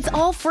part? It's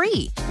all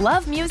free.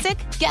 Love music?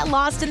 Get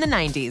lost in the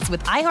 90s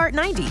with iHeart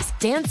 90s,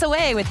 dance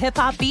away with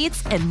hip-hop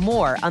beats, and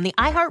more on the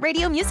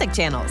iHeartRadio music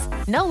channels.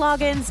 No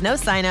logins, no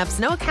signups,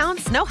 no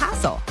accounts, no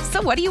hassle.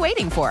 So what are you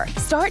waiting for?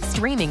 Start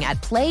streaming at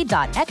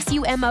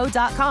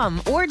play.xumo.com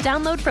or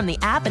download from the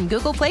app and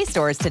Google Play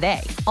stores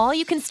today. All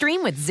you can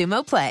stream with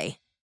Xumo Play.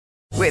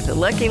 With the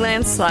Lucky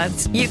Land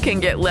Slots, you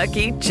can get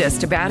lucky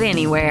just about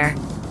anywhere.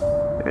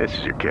 This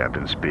is your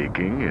captain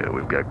speaking.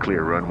 We've got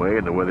clear runway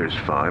and the weather's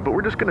fine, but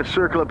we're just going to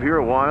circle up here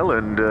a while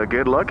and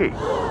get lucky.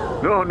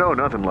 No,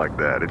 nothing like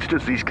that. It's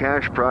just these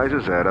cash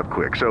prizes add up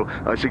quick. So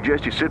I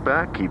suggest you sit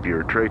back, keep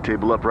your tray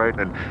table upright,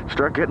 and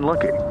start getting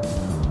lucky.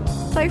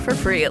 Play for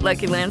free at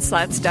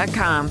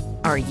LuckyLandSlots.com.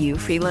 Are you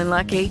feeling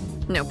lucky?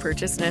 No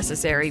purchase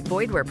necessary.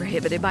 Void where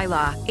prohibited by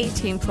law.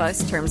 18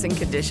 plus terms and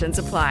conditions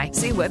apply.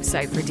 See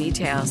website for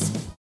details.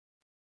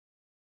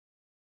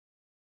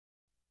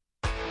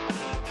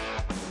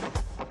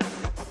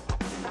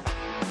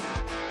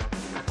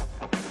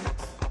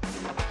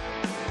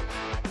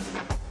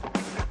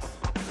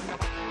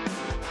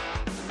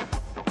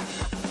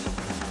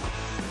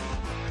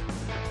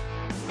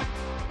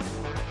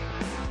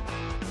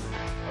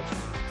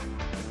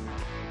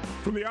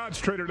 From the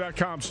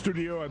oddstrader.com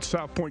studio at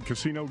South Point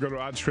Casino, go to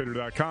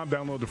oddstrader.com,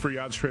 download the free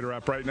OddsTrader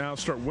app right now.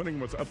 Start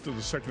winning with up to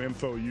the second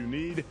info you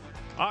need.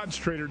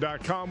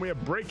 oddstrader.com. We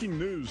have breaking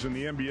news in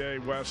the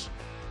NBA West.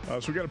 So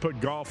we got to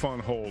put golf on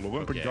hold,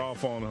 Olympic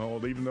golf on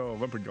hold, even though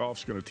Olympic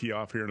golf's going to tee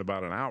off here in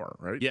about an hour,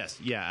 right? Yes,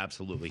 yeah,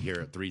 absolutely, here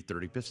at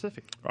 3:30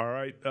 Pacific. All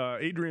right,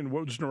 Adrian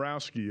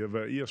Wojnarowski of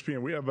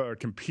ESPN. We have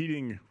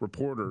competing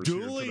reporters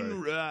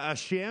dueling a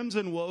Shams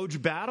and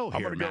Woj battle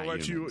here. I'm going to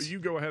let you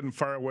go ahead and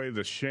fire away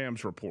the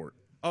Shams report.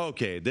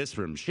 Okay, this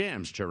from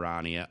Shams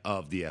Charania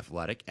of The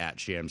Athletic, at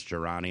Shams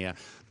Charania.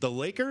 The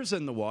Lakers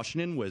and the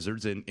Washington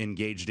Wizards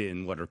engaged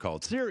in what are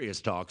called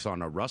serious talks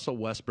on a Russell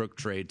Westbrook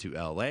trade to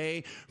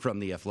L.A. from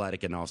The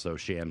Athletic and also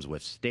Shams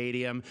with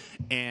Stadium.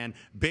 And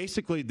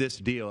basically this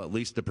deal, at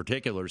least the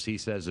particulars he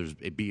says is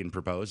being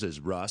proposed,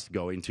 is Russ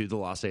going to the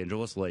Los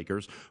Angeles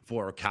Lakers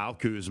for Kyle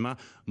Kuzma,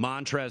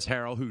 Montrezl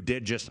Harrell, who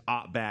did just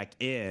opt back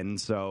in.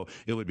 So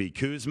it would be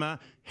Kuzma,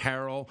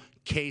 Harrell,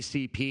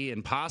 KCP,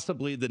 and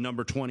possibly the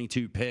number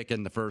 22 pick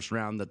in the first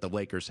round that the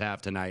Lakers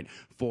have tonight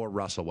for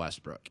Russell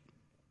Westbrook.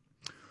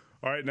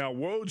 All right, now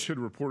Woj had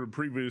reported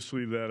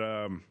previously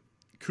that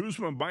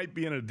Kuzma might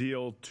be in a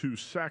deal to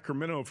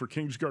Sacramento for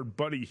Kings guard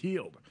Buddy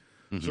Hield.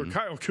 Mm-hmm. So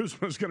Kyle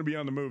Kuzma is going to be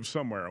on the move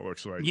somewhere, it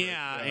looks like.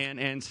 Yeah, right?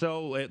 and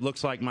so it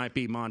looks like might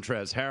be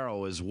Montrezl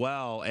Harrell as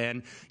well.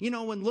 And, you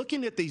know, when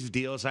looking at these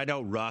deals, I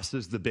know Russ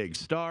is the big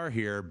star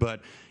here,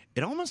 but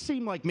it almost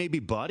seemed like maybe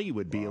Buddy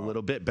would be a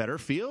little bit better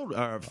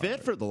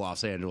fit for the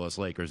Los Angeles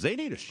Lakers. They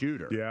need a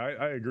shooter. Yeah,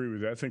 I agree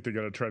with you. I think they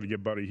got to try to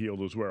get Buddy Hield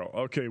as well.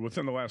 Okay,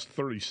 within the last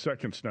 30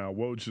 seconds now,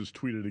 Woj has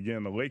tweeted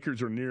again, the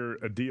Lakers are near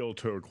a deal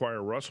to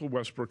acquire Russell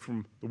Westbrook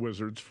from the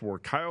Wizards for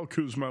Kyle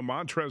Kuzma,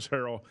 Montrezl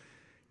Harrell,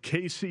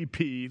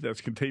 KCP,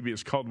 that's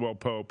Kentavious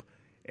Caldwell-Pope,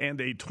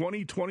 and a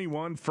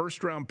 2021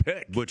 first-round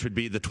pick. Which would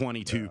be the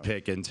 22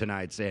 pick in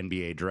tonight's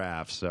NBA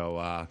draft.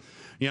 So,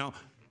 you know,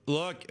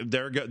 look,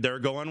 they're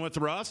going with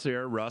Russ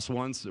here. Russ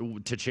wants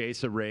to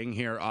chase a ring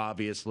here,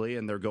 obviously,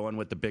 and they're going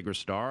with the bigger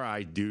star.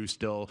 I do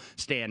still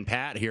stand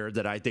pat here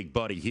that I think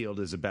Buddy Hield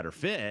is a better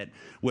fit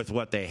with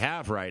what they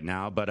have right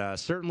now, but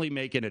certainly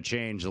making a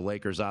change. The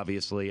Lakers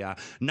obviously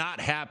not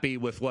happy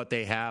with what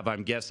they have.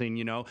 I'm guessing,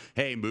 you know,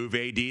 hey, move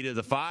AD to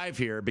the 5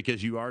 here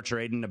because you are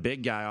trading a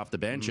big guy off the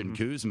bench in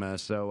Kuzma.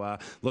 So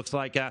looks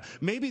like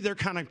maybe they're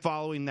kind of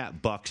following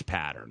that Bucks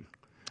pattern.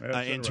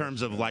 In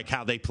terms of like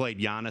how they played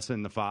Giannis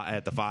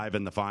at the 5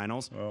 in the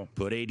finals,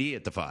 put AD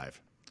at the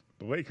 5.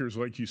 The Lakers,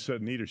 like you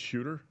said, need a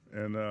shooter,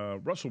 and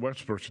Russell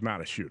Westbrook's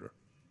not a shooter.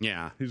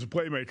 Yeah. He's a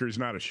playmaker. He's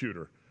not a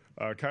shooter.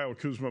 Kyle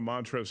Kuzma,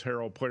 Montrezl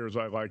Harrell, players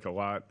I like a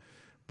lot.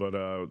 But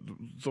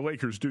the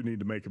Lakers do need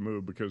to make a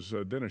move because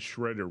Dennis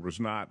Schroeder was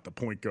not the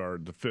point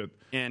guard to fit.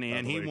 And he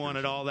Lakers.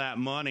 Wanted all that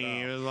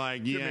money. It was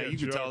like, yeah, you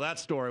can tell that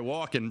story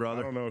walking, brother.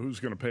 I don't know who's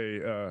going to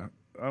pay.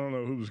 I don't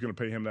know who's going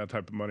to pay him that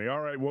type of money.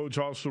 All right, Woj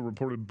also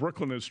reported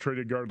Brooklyn has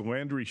traded guard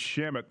Landry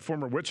Shamet,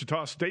 former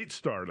Wichita State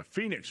star, to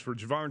Phoenix for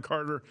Javon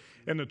Carter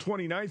and the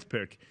 29th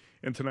pick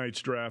in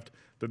tonight's draft.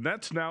 The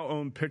Nets now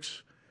own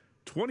picks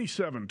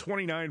 27,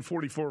 29,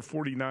 44,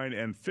 49,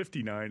 and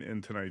 59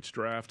 in tonight's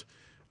draft.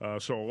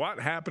 So a lot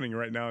happening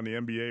right now in the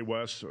NBA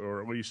West,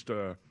 or at least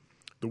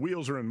the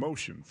wheels are in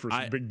motion for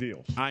some big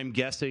deals. I'm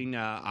guessing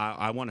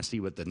I want to see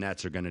what the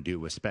Nets are going to do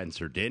with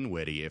Spencer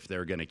Dinwiddie, if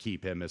they're going to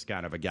keep him as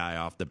kind of a guy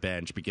off the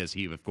bench, because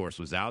he, of course,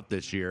 was out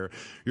this year.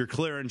 You're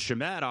clearing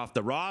Shamet off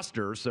the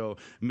roster, so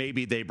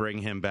maybe they bring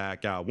him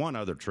back. One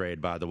other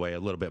trade, by the way, a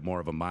little bit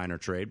more of a minor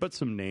trade, but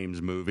some names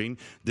moving.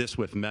 This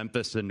with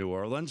Memphis and New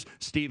Orleans.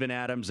 Steven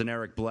Adams and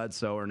Eric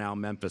Bledsoe are now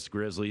Memphis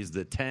Grizzlies,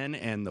 the 10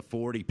 and the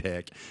 40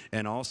 pick,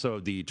 and also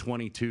the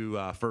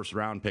 22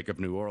 first-round pick of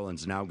New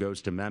Orleans now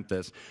goes to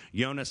Memphis.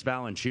 Jonas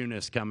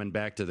Valanciunas coming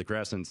back to the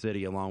Crescent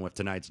City along with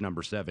tonight's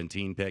number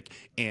 17 pick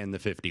and the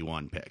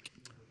 51 pick.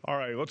 All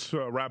right, let's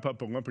wrap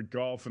up Olympic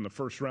golf in the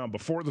first round.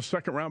 Before the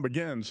second round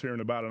begins here in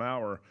about an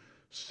hour,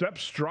 Sepp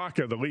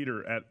Straka, the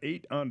leader, at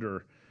 8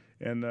 under.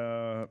 And,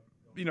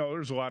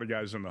 there's a lot of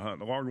guys in the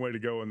hunt. A long way to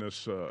go in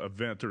this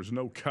event. There's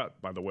no cut,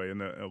 by the way, in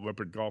the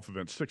Olympic golf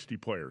event. 60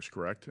 players,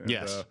 correct? And,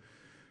 yes.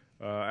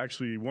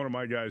 Actually, one of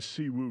my guys,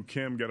 Siwoo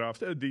Kim, got off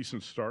to a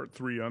decent start,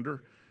 3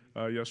 under.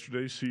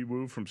 Yesterday,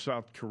 Siwoo from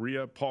South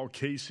Korea. Paul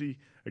Casey,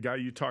 a guy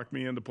you talked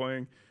me into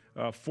playing,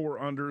 4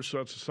 under, so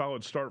that's a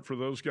solid start for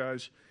those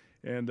guys.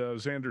 And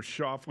Xander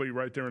Schauffele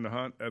right there in the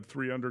hunt at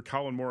 3 under.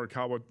 Colin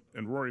Morikawa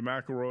and Rory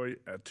McIlroy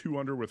at 2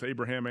 under with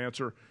Abraham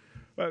Ancer.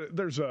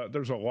 There's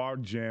a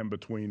log jam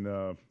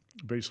between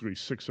basically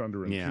 6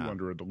 under and 2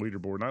 under at the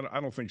leaderboard. And I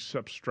don't think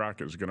Sepp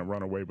Straka is going to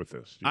run away with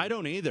this. I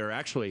don't either.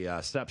 Actually,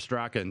 Sepp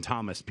Straka and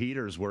Thomas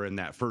Pieters were in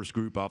that first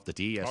group off the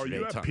tee yesterday. Oh,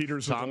 you have Pieters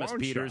as a long Thomas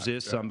Pieters shot.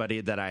 is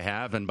somebody that I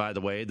have. And by the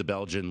way, the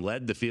Belgian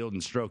led the field in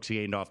strokes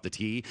gained off the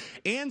tee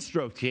and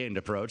strokes gained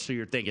approach. So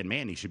you're thinking,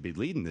 man, he should be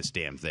leading this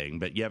damn thing.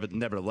 But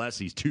nevertheless,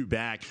 he's 2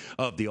 back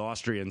of the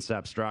Austrian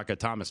Sepp Straka.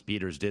 Thomas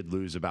Pieters did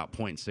lose about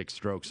 0.6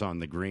 strokes on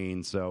the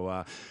green.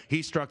 So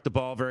he struck the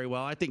ball very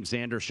well. I think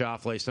Xander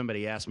Schauffele,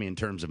 somebody asked me in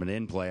terms of an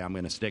in-play, I'm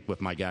going to stick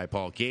with my guy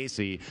Paul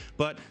Casey.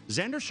 But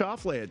Xander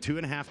Schauffele at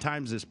 2.5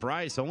 times his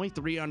price, only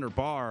 3 under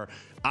par.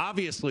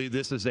 Obviously,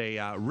 this is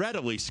a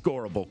readily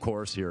scoreable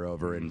course here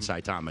over in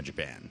Saitama,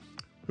 Japan.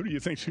 Who do you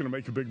think is going to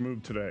make a big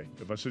move today?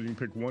 If I said you can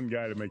pick one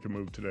guy to make a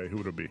move today, who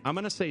would it be? I'm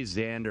going to say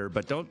Xander,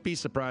 but don't be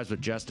surprised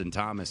with Justin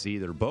Thomas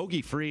either.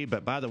 Bogey free,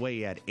 but by the way,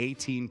 he had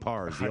 18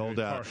 pars. The old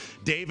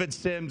David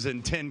Sims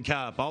and Tin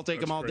Cup. I'll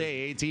take them all day,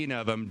 18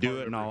 of them.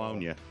 Do it and I'll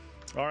own you.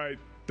 All right.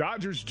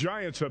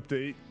 Dodgers-Giants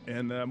update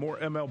and more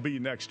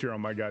MLB next here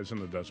on My Guys in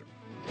the Desert.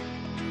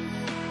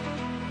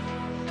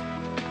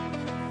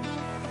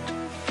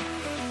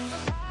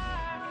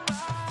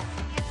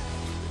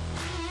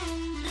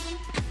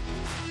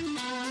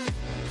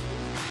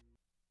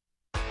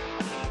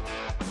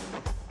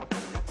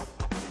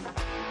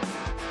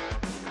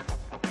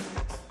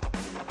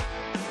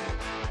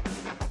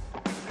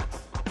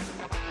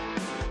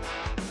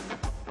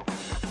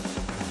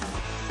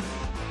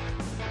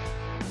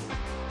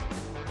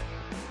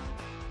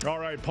 All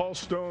right, Paul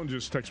Stone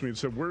just texted me and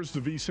said, where's the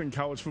VSiN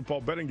College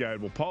Football Betting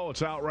Guide? Well, Paul,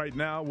 it's out right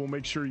now. We'll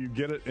make sure you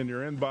get it in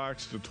your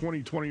inbox. The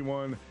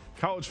 2021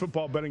 College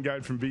Football Betting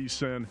Guide from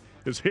VSiN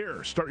is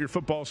here. Start your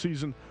football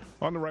season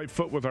on the right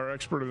foot with our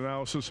expert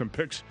analysis and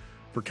picks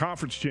for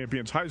conference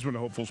champions, Heisman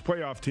hopefuls,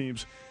 playoff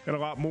teams, and a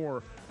lot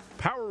more.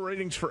 Power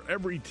ratings for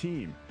every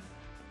team.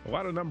 A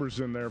lot of numbers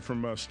in there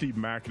from Steve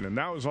Mackinnon.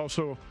 Now is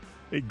also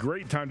a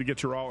great time to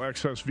get your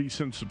all-access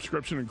VSiN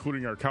subscription,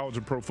 including our college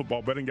and pro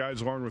football betting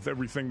guides, along with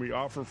everything we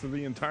offer for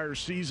the entire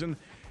season.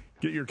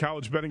 Get your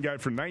college betting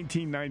guide for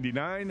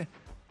 $19.99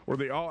 or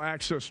the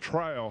all-access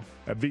trial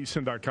at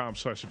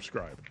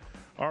vsin.com/subscribe.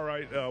 All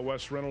right,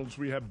 Wes Reynolds,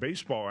 we have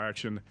baseball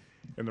action,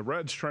 and the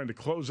Reds trying to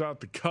close out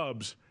the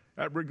Cubs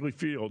at Wrigley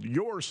Field.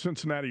 Your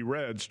Cincinnati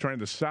Reds trying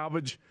to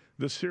salvage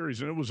this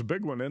series, and it was a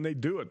big one, and they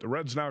do it. The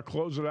Reds now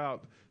close it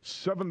out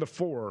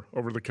 7-4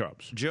 over the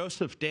Cubs.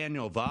 Joseph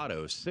Daniel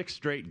Votto, 6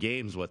 straight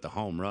games with the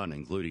home run,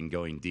 including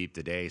going deep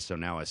today, so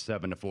now a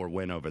 7-4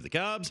 win over the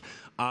Cubs.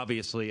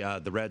 Obviously,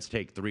 the Reds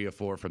take 3 of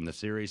 4 from the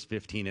series,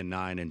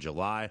 15-9 in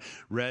July.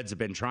 Reds have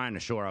been trying to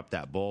shore up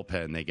that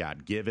bullpen. They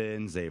got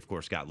Givens. They, of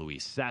course, got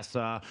Luis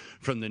Sessa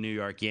from the New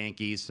York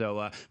Yankees.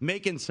 So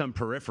making some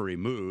periphery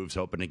moves,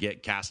 hoping to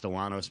get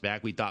Castellanos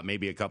back. We thought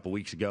maybe a couple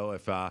weeks ago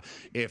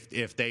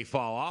if they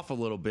fall off a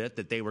little bit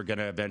that they were going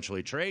to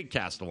eventually trade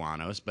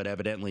Castellanos, but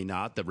evidently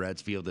not. The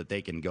Reds feel that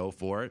they can go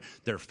for it.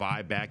 They're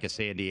 5 back of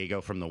San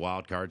Diego from the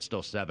wild card,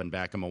 still 7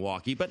 back of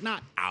Milwaukee, but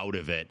not out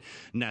of it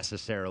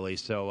necessarily.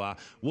 So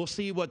we'll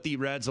see what the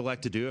Reds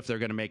elect to do if they're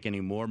going to make any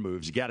more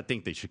moves. You got to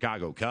think the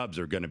Chicago Cubs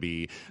are going to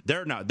be,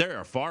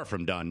 they're far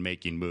from done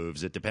making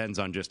moves. It depends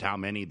on just how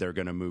many they're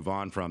going to move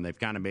on from. They've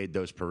kind of made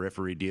those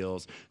periphery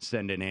deals,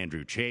 sending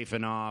Andrew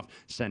Chafin off,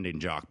 sending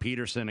Jock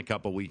Peterson a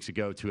couple weeks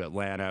ago to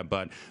Atlanta,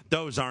 but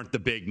those aren't the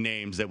big big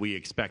names that we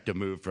expect to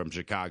move from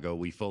Chicago.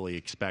 We fully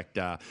expect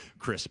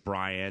Chris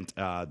Bryant.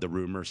 The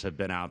rumors have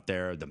been out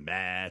there. The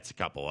Mets, a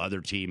couple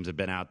other teams have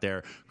been out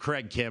there.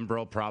 Craig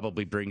Kimbrell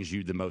probably brings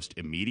you the most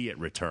immediate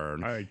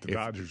return. I think the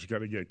Dodgers got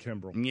to get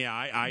Kimbrell. Yeah,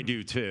 I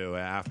do too,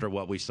 after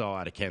what we saw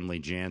out of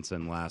Kenley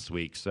Jansen last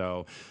week.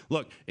 So,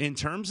 look, in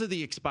terms of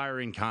the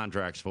expiring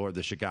contracts for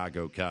the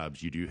Chicago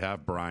Cubs, you do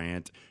have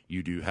Bryant,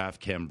 you do have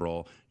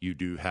Kimbrell, you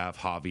do have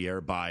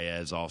Javier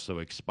Baez also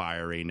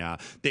expiring.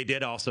 They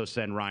did also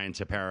send Ryan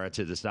Tepera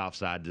to the south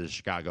side to the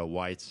Chicago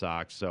White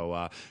Sox.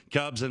 So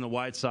Cubs and the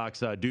White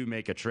Sox do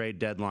make a trade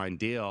deadline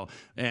deal.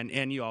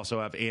 And you also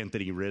have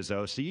Anthony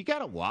Rizzo. So you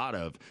got a lot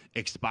of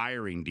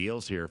expiring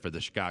deals here for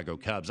the Chicago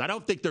Cubs. I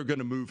don't think they're going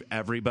to move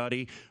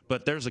everybody,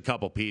 but there's a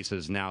couple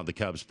pieces now. The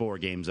Cubs 4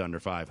 games under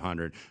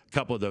 500. A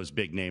couple of those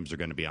big names are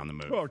going to be on the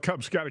move. Well,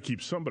 Cubs got to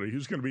keep somebody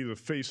who's going to be the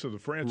face of the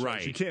franchise.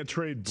 Right. You can't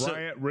trade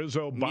Bryant,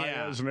 Rizzo,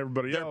 Baez, and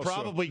everybody else. They're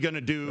probably going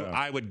to do,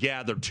 I would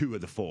gather, 2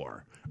 of the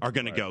 4 are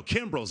going to go.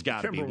 Kimbrell's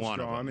got to be one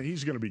gone. of them.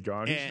 He's going to be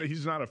gone.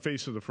 He's not a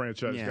face of the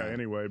franchise guy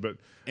anyway. But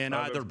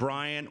either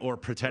Bryant or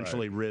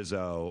potentially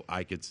Rizzo,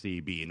 I could see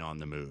being on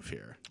the move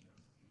here.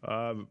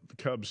 The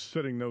Cubs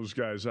sitting those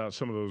guys out,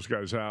 some of those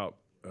guys out.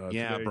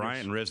 Today.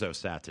 Bryant and Rizzo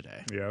sat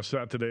today. Yeah,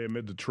 sat today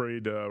amid the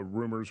trade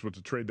rumors with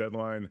the trade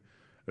deadline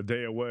a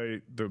day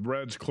away. The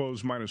Reds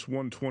closed minus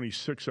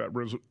 126 at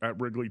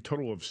Wrigley,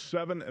 total of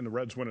 7, and the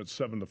Reds win at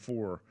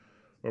 7-4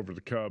 over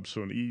the Cubs.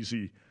 So an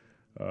easy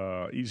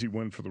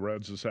win for the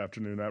Reds this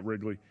afternoon at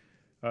Wrigley.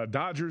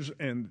 Dodgers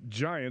and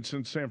Giants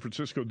in San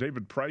Francisco.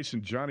 David Price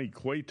and Johnny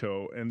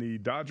Cueto, and the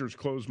Dodgers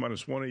closed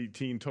minus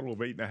 118, total of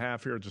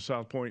 8.5 here at the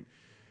South Point.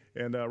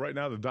 And right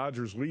now the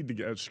Giants lead the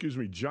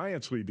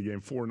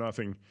game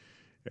 4-0,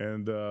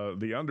 and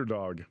the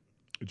underdog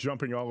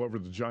jumping all over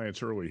the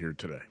Giants early here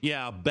today.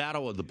 Yeah,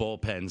 battle of the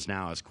bullpens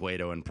now as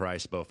Cueto and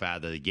Price both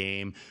out of the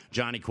game.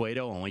 Johnny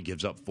Cueto only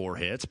gives up 4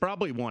 hits,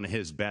 probably one of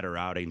his better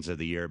outings of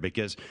the year,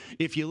 because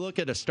if you look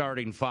at a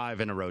starting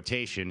 5 in a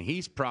rotation,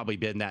 he's probably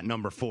been that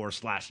number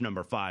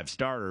 4/number 5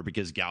 starter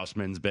because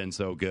Gausman's been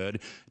so good.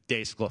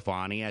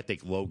 DeSclafani, I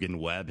think Logan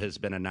Webb has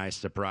been a nice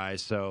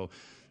surprise. So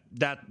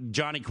that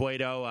Johnny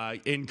Cueto,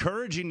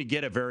 encouraging to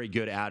get a very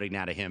good outing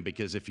out of him,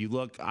 because if you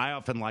look, I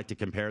often like to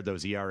compare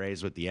those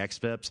ERAs with the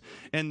xFIPs,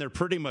 and they're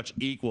pretty much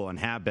equal and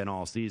have been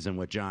all season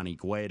with Johnny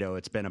Cueto.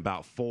 It's been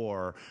about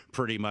 4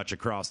 pretty much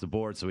across the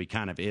board, so he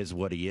kind of is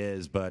what he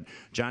is. But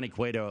Johnny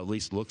Cueto at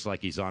least looks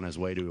like he's on his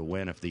way to a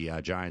win if the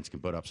Giants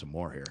can put up some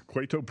more here.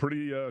 Cueto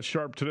pretty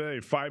sharp today,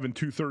 5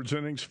 2/3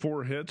 innings,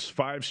 4 hits,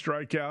 5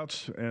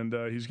 strikeouts,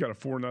 and he's got a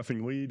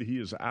 4-0 lead. He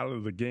is out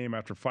of the game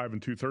after 5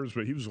 2/3,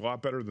 but he was a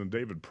lot better than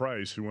David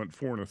Price, who went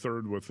 4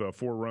 1/3 with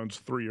 4 runs,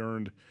 3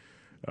 earned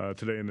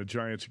today. And the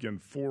Giants, again,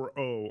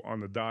 4-0 on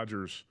the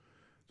Dodgers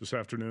this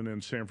afternoon in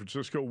San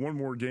Francisco. One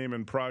more game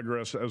in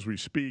progress as we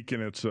speak,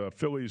 and it's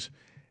Phillies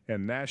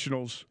and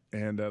Nationals.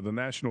 And the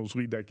Nationals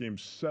lead that game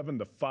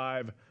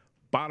 7-5,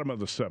 bottom of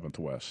the 7th,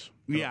 Wes.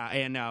 Yeah,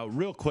 and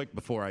real quick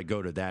before I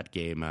go to that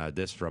game,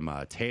 this from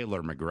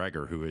Taylor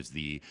McGregor, who is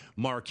the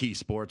marquee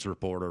sports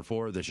reporter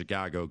for the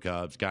Chicago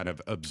Cubs, kind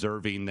of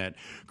observing that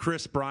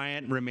Chris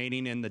Bryant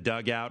remaining in the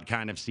dugout,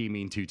 kind of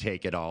seeming to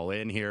take it all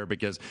in here,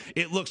 because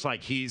it looks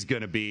like he's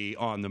going to be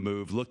on the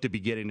move, looked to be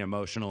getting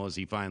emotional as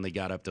he finally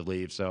got up to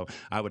leave. So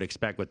I would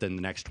expect within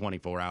the next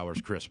 24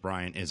 hours, Chris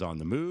Bryant is on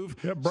the move.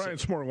 Yeah,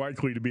 Bryant's more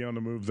likely to be on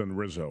the move than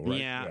Rizzo,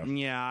 right?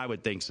 Yeah, I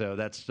would think so.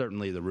 That's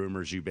certainly the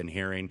rumors you've been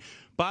hearing.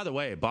 By the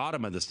way,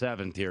 bottom of the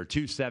 7th here,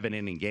 2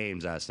 7-inning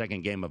games,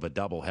 second game of a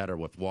doubleheader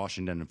with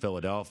Washington and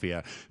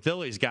Philadelphia.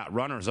 Philly's got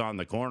runners on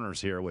the corners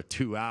here with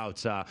 2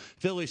 outs.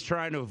 Philly's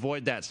trying to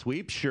avoid that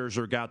sweep.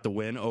 Scherzer got the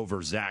win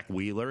over Zach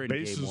Wheeler in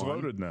Bases game 1.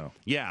 Loaded now.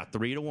 Yeah,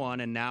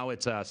 3-1, and now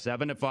it's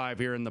 7-5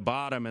 here in the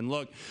bottom. And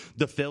look,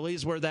 the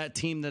Phillies were that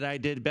team that I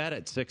did bet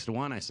at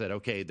 6-1. I said,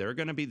 okay, they're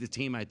going to be the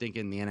team, I think,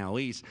 in the NL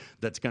East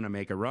that's going to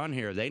make a run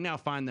here. They now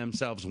find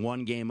themselves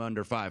 1 game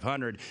under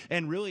 500,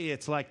 and really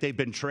it's like they've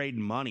been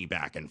trading money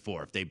back and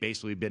forth. They've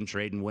basically been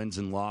trading wins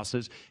and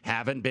losses,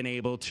 haven't been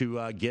able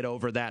to get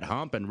over that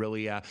hump and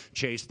really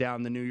chase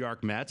down the New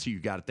York Mets, who you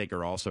got to think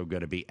are also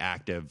going to be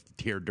active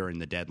here during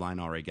the deadline.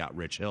 Already got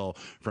Rich Hill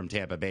from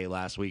Tampa Bay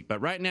last week. But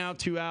right now,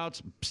 2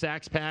 outs,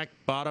 sacks packed,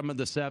 bottom of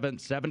the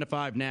 7th,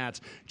 7-5 Nats.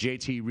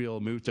 JT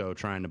Realmuto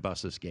trying to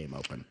bust this game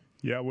open.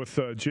 Yeah, with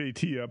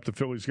JT up, the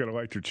Phillies got to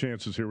like their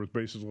chances here with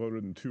bases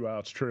loaded and 2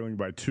 outs, trailing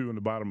by 2 in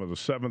the bottom of the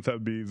 7th. That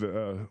would be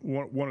the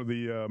one of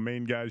the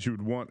main guys you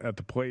would want at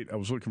the plate. I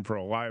was looking for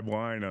a live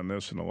line on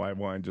this, and the live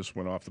line just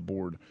went off the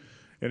board.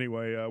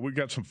 Anyway, we've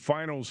got some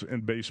finals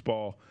in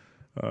baseball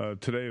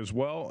today as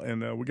well,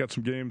 and we got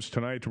some games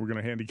tonight we're going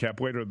to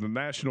handicap later. The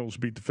Nationals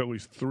beat the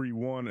Phillies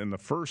 3-1 in the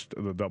first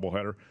of the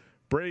doubleheader.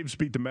 Braves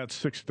beat the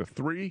Mets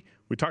 6-3.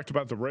 We talked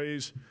about the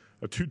Rays,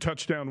 a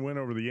 2-touchdown win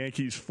over the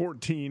Yankees,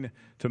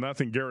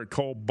 14-0. Garrett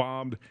Cole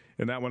bombed,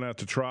 and that went out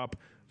to Trop.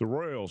 The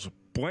Royals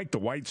blanked the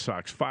White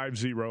Sox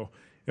 5-0,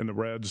 and the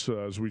Reds,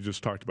 as we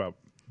just talked about,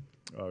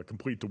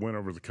 complete the win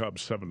over the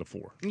Cubs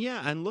 7-4.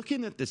 Yeah, and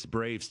looking at this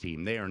Braves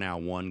team, they are now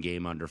 1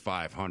 game under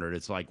 500.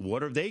 It's like,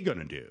 what are they going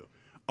to do?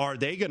 Are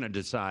they going to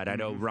decide? I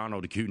know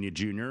Ronald Acuna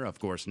Jr., of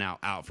course, now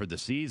out for the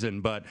season,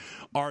 but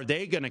are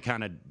they going to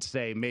kind of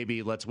say,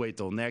 maybe let's wait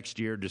till next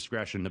year,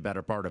 discretion the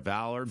better part of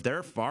valor?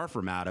 They're far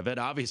from out of it.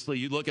 Obviously,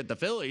 you look at the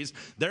Phillies,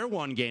 they're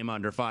one game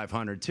under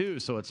 500 too,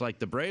 so it's like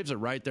the Braves are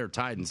right there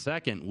tied in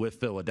second with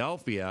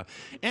Philadelphia,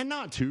 and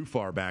not too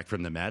far back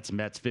from the Mets.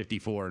 Mets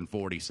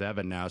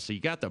 54-47 now, so you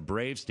got the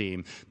Braves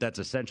team that's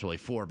essentially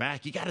 4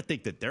 back. You got to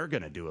think that they're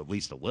going to do at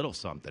least a little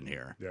something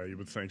here. Yeah, you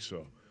would think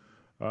so.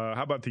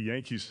 How about the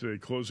Yankees today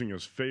closing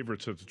as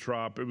favorites at the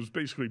Trop? It was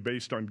basically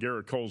based on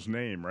Garrett Cole's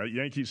name, right?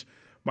 Yankees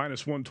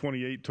minus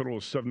 128, total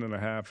of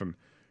 7.5, and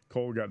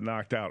Cole got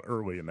knocked out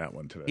early in that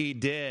one today. He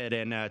did,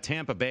 and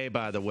Tampa Bay,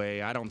 by the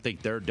way, I don't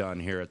think they're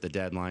done here at the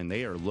deadline.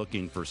 They are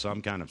looking for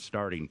some kind of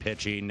starting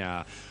pitching.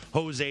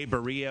 Jose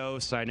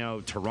Barrios, I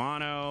know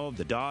Toronto,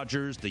 the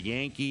Dodgers, the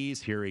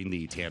Yankees, hearing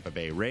the Tampa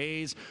Bay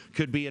Rays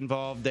could be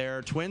involved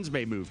there. Twins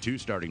may move 2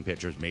 starting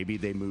pitchers. Maybe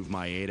they move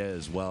Maeda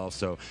as well.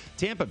 So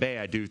Tampa Bay,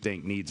 I do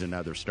think, needs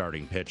another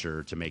starting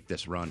pitcher to make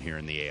this run here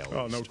in the AL East.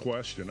 Oh, no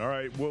question. All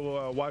right,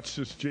 we'll watch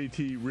this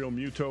JT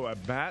Realmuto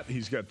at bat.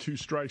 He's got 2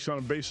 strikes on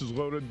him, bases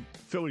loaded.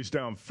 Phillies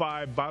down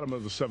 5, bottom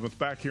of the 7th.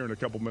 Back here in a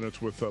couple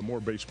minutes with more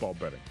baseball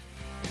betting.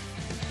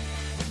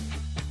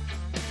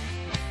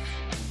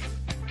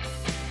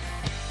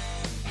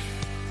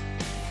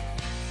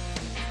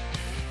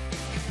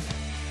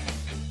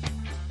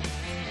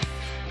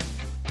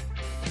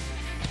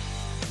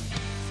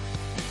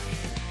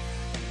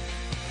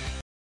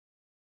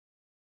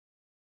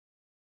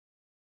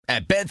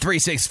 At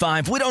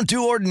Bet365, we don't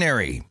do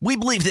ordinary. We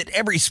believe that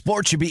every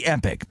sport should be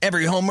epic.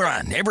 Every home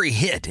run, every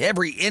hit,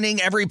 every inning,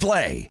 every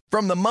play.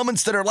 From the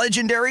moments that are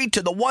legendary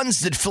to the ones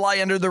that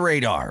fly under the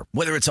radar.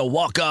 Whether it's a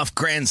walk-off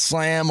grand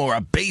slam or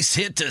a base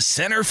hit to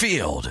center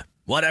field.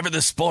 Whatever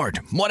the sport,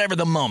 whatever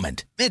the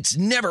moment. It's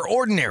never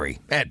ordinary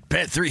at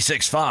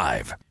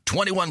Bet365.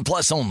 21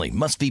 plus only.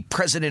 Must be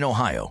present in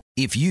Ohio.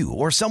 If you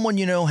or someone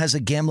you know has a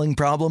gambling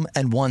problem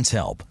and wants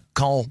help,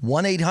 call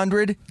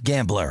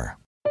 1-800-GAMBLER.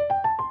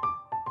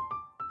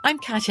 I'm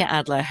Katya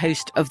Adler,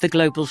 host of The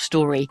Global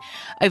Story.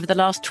 Over the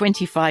last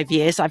 25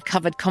 years, I've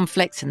covered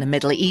conflicts in the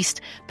Middle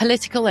East,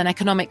 political and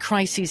economic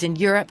crises in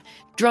Europe,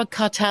 drug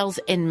cartels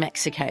in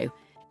Mexico.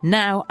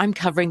 Now I'm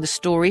covering the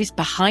stories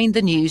behind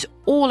the news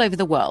all over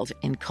the world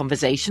in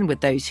conversation with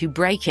those who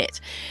break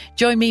it.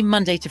 Join me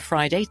Monday to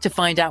Friday to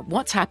find out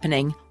what's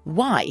happening,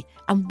 why,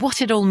 and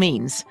what it all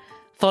means.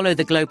 Follow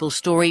The Global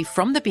Story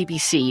from the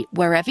BBC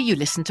wherever you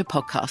listen to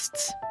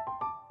podcasts.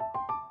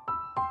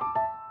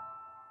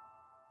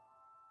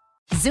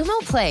 Xumo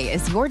Play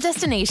is your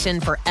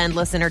destination for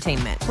endless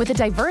entertainment. With a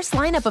diverse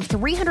lineup of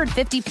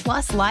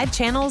 350-plus live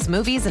channels,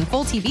 movies, and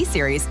full TV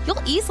series,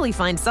 you'll easily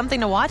find something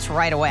to watch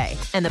right away.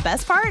 And the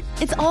best part?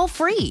 It's all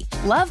free.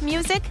 Love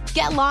music?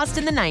 Get lost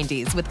in the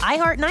 90s with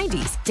iHeart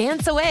 90s,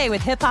 dance away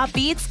with hip-hop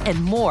beats,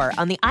 and more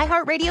on the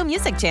iHeartRadio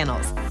music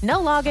channels. No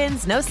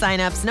logins, no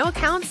signups, no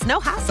accounts, no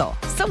hassle.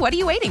 So what are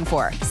you waiting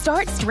for?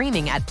 Start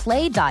streaming at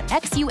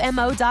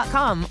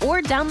play.xumo.com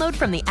or download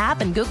from the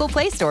app and Google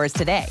Play stores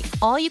today.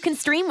 All you can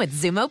stream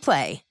with Xumo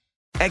Play.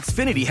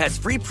 Xfinity has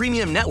free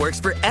premium networks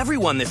for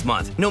everyone this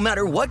month, no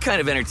matter what kind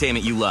of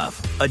entertainment you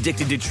love.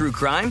 Addicted to true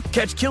crime?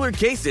 Catch killer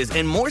cases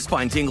and more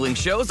spine-tingling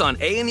shows on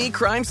A&E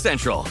Crime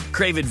Central.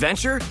 Crave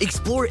adventure?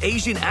 Explore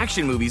Asian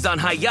action movies on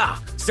Hi-Ya.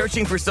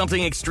 Searching for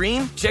something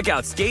extreme? Check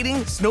out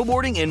skating,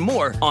 snowboarding, and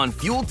more on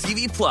Fuel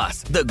TV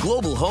Plus, the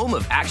global home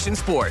of action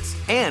sports.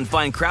 And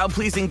find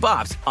crowd-pleasing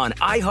bops on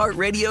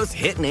iHeartRadio's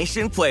Hit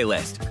Nation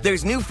playlist.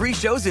 There's new free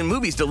shows and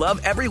movies to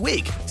love every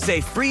week. Say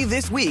free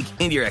this week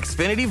in your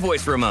Xfinity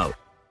voice remote.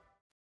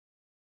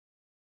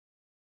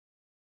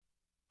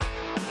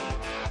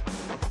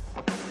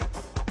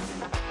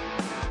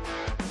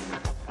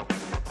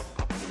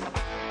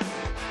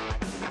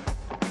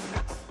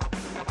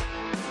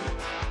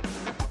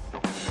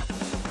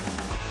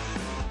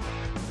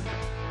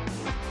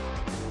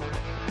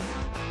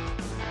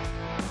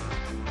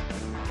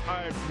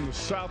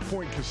 South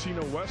Point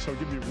Casino West. I'll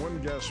give you one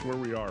guess where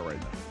we are right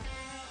now.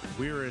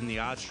 We're in the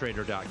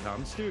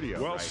oddstrader.com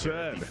studio. Well right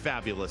said. The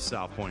fabulous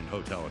South Point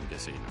Hotel and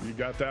Casino. You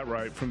got that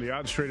right. From the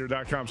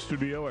oddstrader.com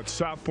studio at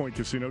South Point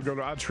Casino. Go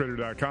to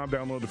oddstrader.com.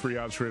 Download the free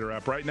OddsTrader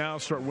app right now.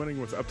 Start winning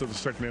with up to the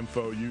second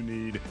info you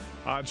need.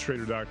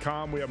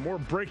 oddstrader.com. We have more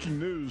breaking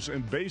news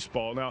in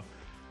baseball. Now,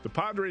 the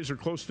Padres are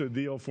close to a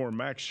deal for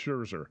Max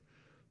Scherzer,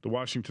 the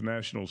Washington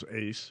Nationals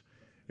ace.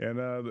 And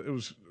it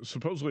was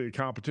supposedly a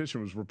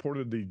competition. It was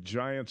reported the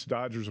Giants,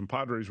 Dodgers, and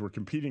Padres were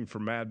competing for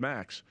Mad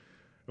Max.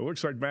 It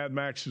looks like Mad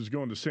Max is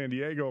going to San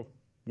Diego.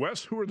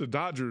 Wes, who are the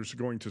Dodgers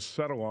going to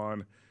settle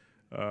on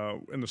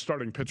in the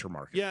starting pitcher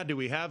market. Yeah, do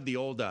we have the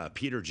old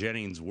Peter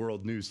Jennings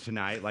World News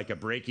Tonight, like a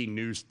breaking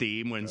news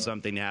theme when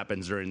something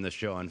happens during the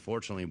show?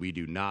 Unfortunately, we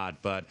do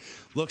not. But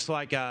looks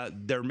like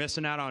they're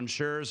missing out on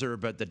Scherzer,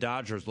 but the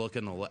Dodgers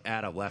looking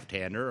at a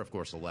left-hander. Of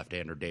course, the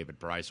left-hander David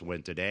Price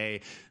went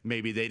today.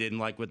 Maybe they didn't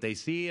like what they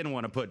see and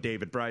want to put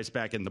David Price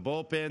back in the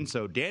bullpen.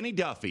 So Danny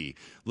Duffy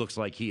looks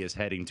like he is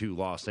heading to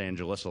Los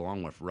Angeles,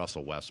 along with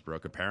Russell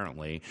Westbrook,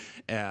 apparently,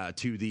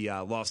 to the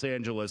Los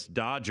Angeles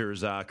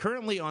Dodgers.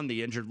 Currently on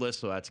the injured list,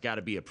 so that's got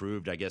to be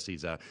approved. I guess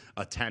he's a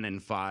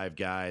 10-5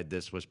 guy.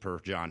 This was per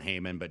John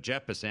Heyman, but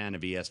Jeff Passan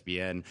of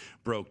ESPN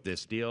broke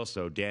this deal.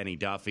 So Danny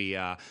Duffy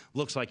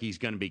looks like he's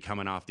going to be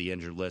coming off the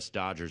injured list.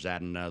 Dodgers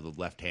adding another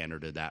left-hander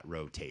to that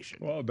rotation.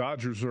 Well,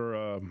 Dodgers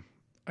are,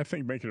 I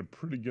think, making a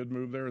pretty good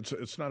move there.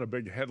 It's not a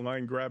big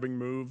headline-grabbing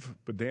move,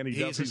 but Danny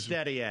Duffy's a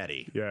steady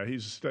Eddie. Yeah,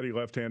 he's a steady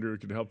left-hander who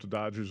could help the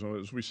Dodgers. And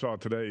as we saw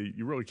today,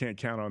 you really can't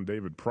count on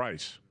David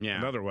Price,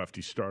 another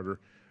lefty starter.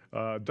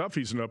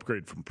 Duffy's an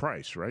upgrade from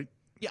Price, right?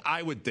 Yeah,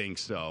 I would think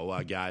so.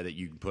 A guy that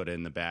you can put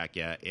in the back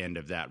end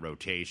of that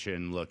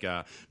rotation. Look,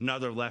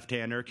 another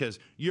left-hander, because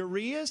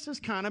Urias has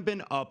kind of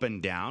been up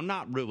and down,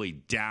 not really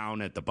down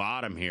at the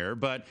bottom here,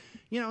 but,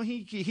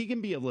 he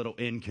can be a little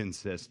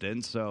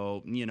inconsistent.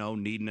 So,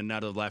 needing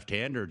another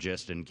left-hander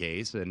just in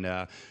case. And,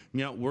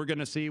 we're going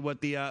to see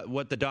what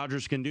the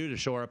Dodgers can do to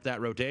shore up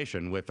that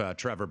rotation with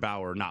Trevor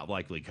Bauer not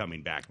likely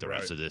coming back the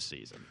rest of this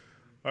season.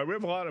 All right, we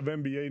have a lot of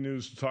NBA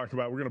news to talk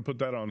about. We're going to put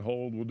that on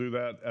hold. We'll do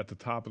that at the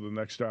top of the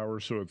next hour.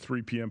 So at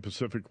 3 p.m.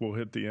 Pacific, we'll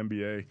hit the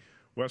NBA.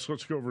 Wes,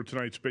 let's go over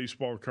tonight's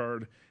baseball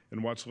card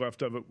and what's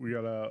left of it. We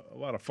got a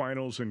lot of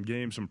finals and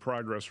games in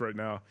progress right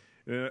now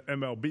in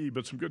MLB,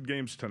 but some good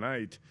games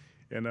tonight.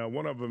 And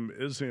one of them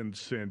is in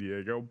San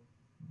Diego.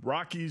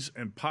 Rockies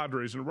and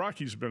Padres. And the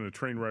Rockies have been a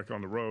train wreck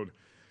on the road.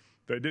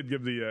 They did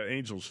give the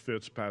Angels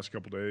fits the past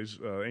couple days.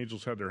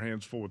 Angels had their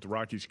hands full with the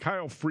Rockies.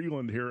 Kyle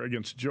Freeland here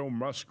against Joe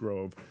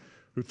Musgrove,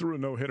 who threw a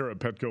no-hitter at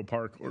Petco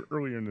Park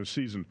earlier in the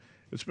season.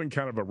 It's been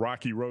kind of a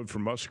rocky road for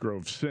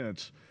Musgrove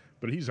since,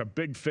 but he's a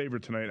big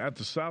favorite tonight. At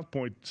the South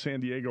Point, San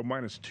Diego,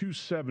 minus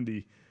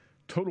 270,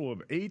 total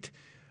of 8.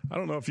 I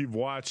don't know if you've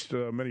watched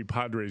many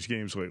Padres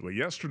games lately.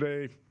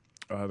 Yesterday,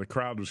 the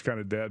crowd was kind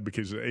of dead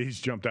because the A's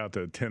jumped out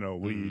to a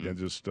 10-0 lead and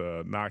just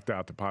knocked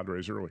out the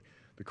Padres early.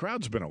 The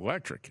crowd's been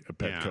electric at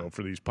Petco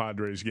for these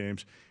Padres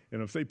games,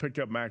 and if they pick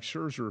up Max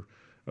Scherzer,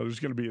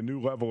 there's going to be a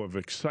new level of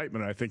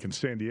excitement, I think, in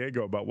San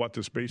Diego about what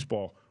this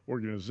baseball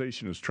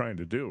organization is trying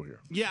to do here.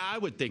 Yeah, I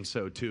would think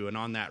so, too. And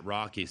on that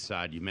Rockies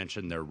side, you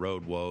mentioned their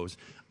road woes.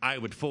 I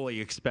would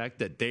fully expect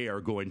that they are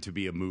going to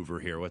be a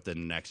mover here within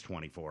the next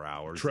 24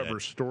 hours.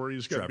 Trevor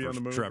Story's going to be on the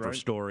move, Trevor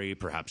Story,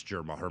 perhaps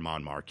German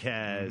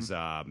Marquez,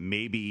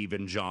 maybe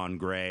even John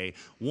Gray.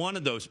 One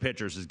of those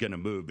pitchers is going to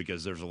move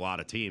because there's a lot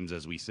of teams,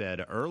 as we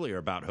said earlier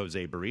about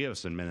Jose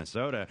Barrios in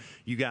Minnesota.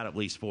 You got at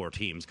least 4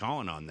 teams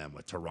calling on them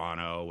with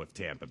Toronto, with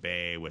Tampa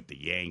Bay, with the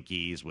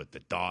Yankees, with the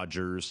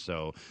Dodgers.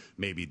 So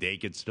maybe they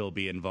could still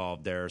be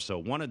involved there. So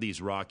one of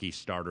these Rocky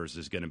starters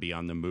is going to be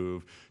on the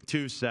move.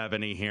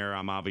 270 here.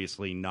 I'm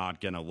obviously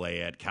not going to lay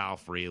it. Kyle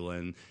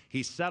Freeland,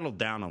 he's settled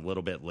down a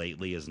little bit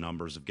lately. His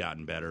numbers have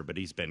gotten better, but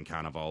he's been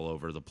kind of all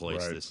over the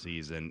place this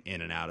season,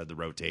 in and out of the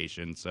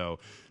rotation. So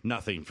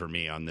nothing for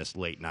me on this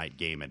late night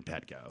game in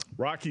Petco.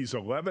 Rockies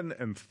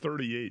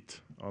 11-38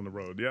 on the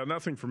road. Yeah,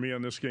 nothing for me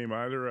on this game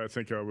either. I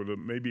think I would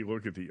maybe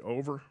look at the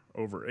over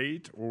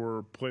 8,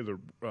 or play the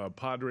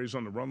Padres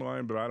on the run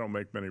line, but I don't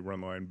make many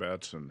run line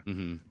bets,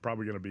 and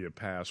probably going to be a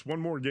pass. One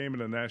more game in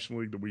the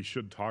National League that we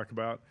should talk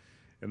about,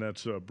 and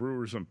that's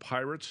Brewers and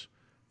Pirates.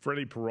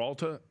 Freddie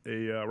Peralta,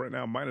 right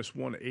now minus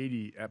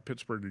 180 at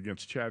Pittsburgh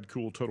against Chad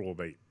Kuhl, total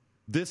of 8.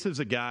 This is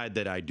a guy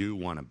that I do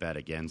want to bet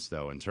against,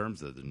 though, in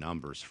terms of the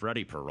numbers.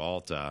 Freddie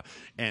Peralta,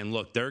 and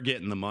look, they're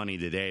getting the money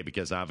today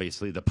because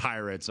obviously the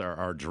Pirates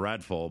are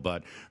dreadful,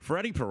 but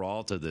Freddie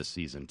Peralta this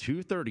season,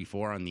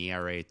 234 on the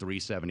ERA,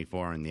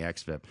 374 on the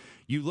xFIP.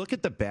 You look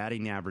at the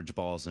batting average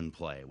balls in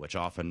play, which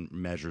often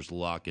measures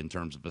luck in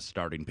terms of a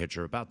starting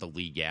pitcher. About the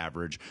league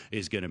average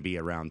is going to be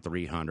around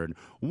 300.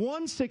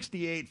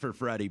 168 for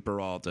Freddie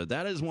Peralta.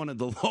 That is one of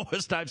the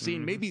lowest I've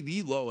seen, maybe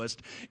the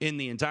lowest in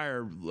the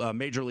entire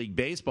Major League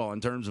Baseball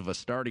in terms of a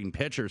starting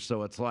pitcher.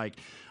 So it's like,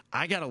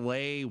 I got to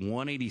lay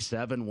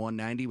 187,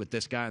 190 with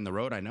this guy on the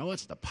road. I know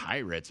it's the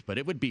Pirates, but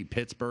it would be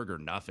Pittsburgh or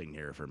nothing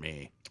here for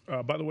me.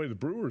 By the way, the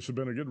Brewers have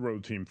been a good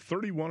road team,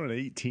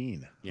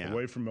 31-18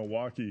 away from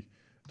Milwaukee.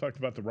 Talked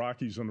about the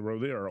Rockies on the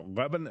road. They are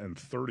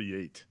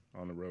 11-38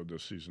 on the road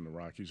this season, the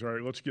Rockies. All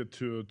right, let's get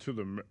to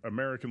the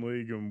American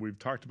League, and we've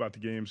talked about the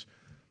games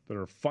that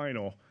are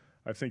final.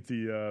 I think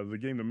the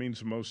game that means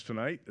the most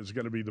tonight is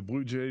going to be the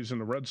Blue Jays and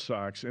the Red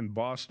Sox in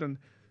Boston.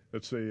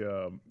 It's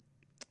a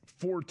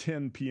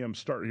 4:10 p.m.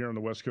 start here on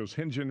the West Coast.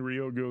 Hyun-Jin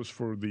Ryu goes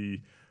for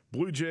the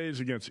Blue Jays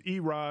against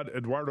Erod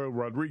Eduardo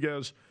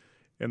Rodriguez.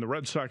 And the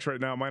Red Sox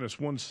right now, minus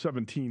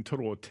 117,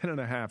 total of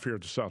 10.5 here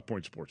at the South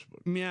Point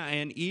Sportsbook. Yeah,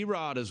 and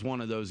Erod is one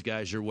of those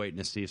guys you're waiting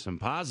to see some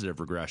positive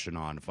regression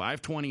on.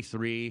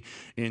 5.23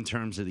 in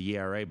terms of the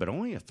ERA, but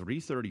only a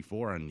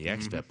 3.34 on the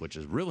xFIP, which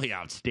is really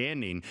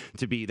outstanding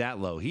to be that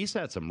low. He's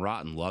had some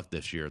rotten luck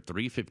this year,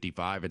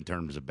 3.55 in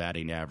terms of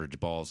batting average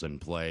balls in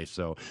play.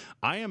 So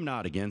I am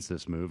not against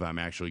this move. I'm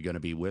actually going to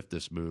be with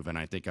this move, and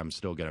I think I'm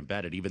still going to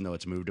bet it. Even though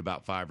it's moved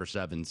about 5 or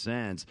 7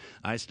 cents,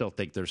 I still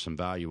think there's some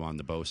value on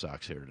the Bo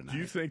Sox here tonight. Do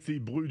you think the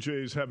Blue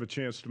Jays have a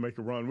chance to make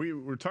a run?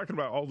 We're talking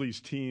about all these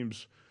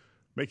teams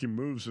making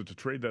moves at the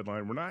trade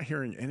deadline. We're not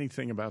hearing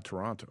anything about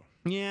Toronto.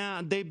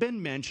 Yeah, they've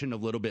been mentioned a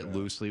little bit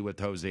loosely with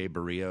Jose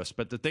Barrios.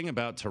 But the thing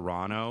about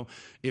Toronto,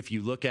 if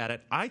you look at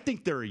it, I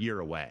think they're a year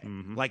away.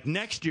 Like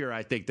next year,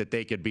 I think that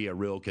they could be a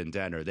real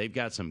contender. They've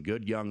got some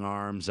good young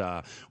arms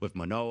with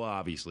Manoah,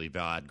 obviously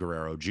Vlad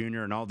Guerrero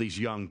Jr., and all these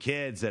young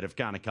kids that have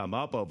kind of come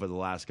up over the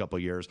last couple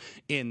of years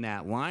in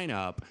that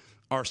lineup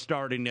are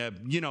starting to,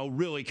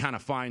 really kind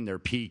of find their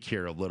peak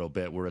here a little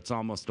bit, where it's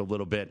almost a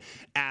little bit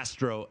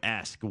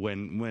Astro-esque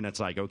when it's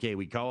like, okay,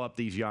 we call up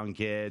these young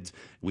kids,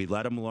 we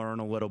let them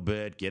learn a little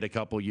bit, get a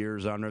couple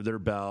years under their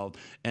belt,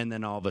 and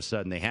then all of a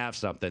sudden they have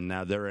something.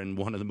 Now they're in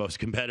one of the most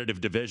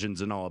competitive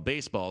divisions in all of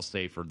baseball,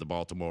 save for the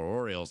Baltimore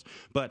Orioles.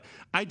 But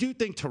I do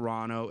think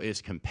Toronto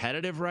is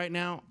competitive right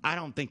now. I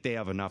don't think they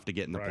have enough to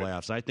get in the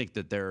playoffs. I think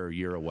that they're a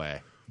year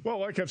away. Well,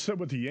 like I've said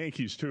with the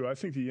Yankees, too, I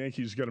think the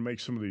Yankees got to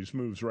make some of these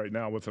moves right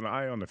now with an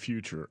eye on the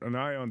future, an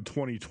eye on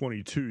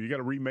 2022. You got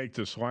to remake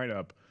this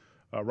lineup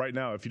right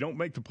now. If you don't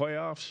make the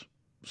playoffs,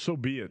 so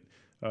be it.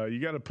 You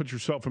got to put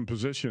yourself in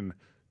position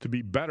to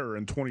be better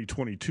in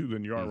 2022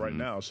 than you are right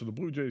now. So the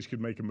Blue Jays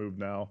could make a move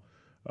now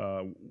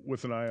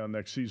with an eye on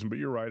next season. But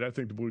you're right. I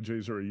think the Blue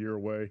Jays are a year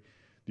away.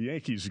 The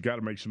Yankees have got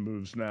to make some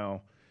moves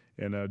now.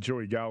 And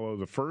Joey Gallo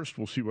the first.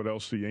 We'll see what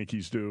else the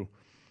Yankees do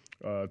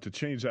to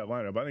change that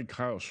lineup. I think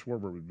Kyle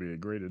Schwarber would be a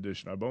great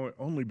addition. I've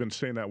only been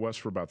saying that, Wes,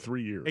 for about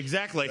 3 years.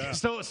 Exactly. Yeah.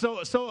 So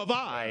have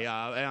I.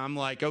 And I'm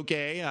like,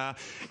 okay,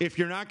 if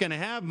you're not going to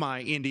have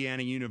my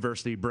Indiana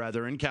University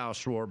brethren, Kyle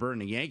Schwarber, in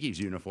the Yankees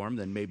uniform,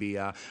 then maybe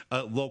a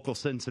local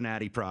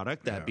Cincinnati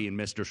product, that being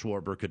Mr.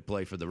 Schwarber, could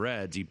play for the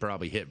Reds. He'd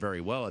probably hit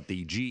very well at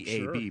the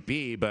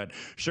GABP. Sure. But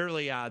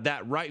surely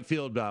that right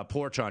field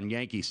porch on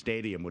Yankee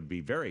Stadium would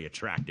be very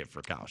attractive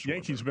for Kyle Schwarber.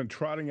 Yankees been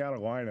trotting out a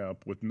lineup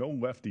with no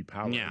lefty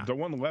power. Yeah. The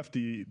one lefty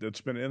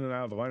that's been in and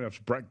out of the lineup is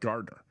Brett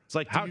Gardner. It's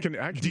like,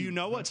 do you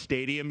know what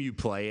stadium you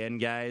play in,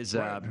 guys?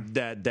 Right.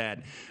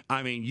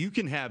 I mean, you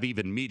can have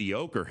even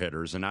mediocre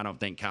hitters, and I don't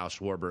think Kyle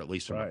Schwarber, at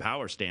least from a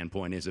power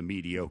standpoint, is a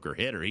mediocre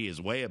hitter. He is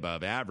way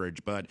above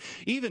average, but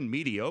even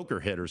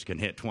mediocre hitters can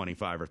hit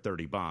 25 or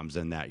 30 bombs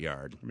in that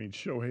yard. I mean,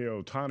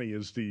 Shohei Ohtani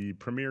is the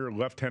premier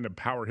left-handed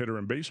power hitter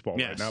in baseball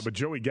right now, but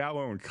Joey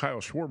Gallo and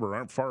Kyle Schwarber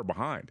aren't far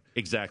behind.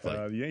 Exactly.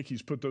 The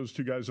Yankees put those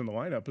two guys in the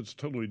lineup. It's a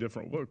totally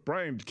different look.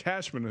 Brian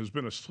Cashman has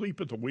been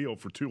asleep at the wheel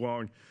for too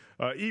long.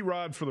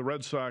 Erod for the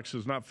Red Sox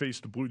has not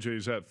faced the Blue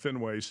Jays at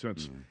Fenway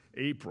since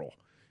April.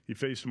 He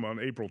faced them on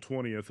April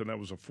 20th, and that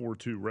was a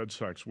 4-2 Red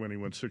Sox win. He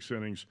went 6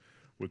 innings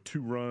with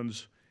 2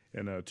 runs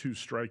and 2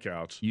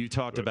 strikeouts. You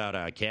talked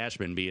about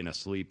Cashman being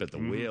asleep at the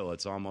wheel.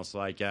 It's almost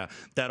like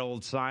that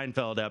old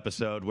Seinfeld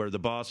episode where the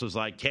boss was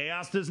like,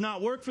 chaos does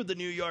not work for the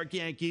New York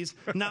Yankees.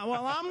 Not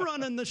while I'm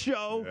running the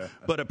show. Yeah.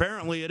 But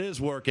apparently it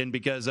is working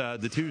because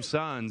the two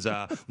sons,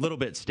 a little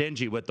bit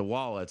stingy with the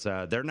wallets.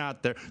 They're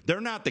not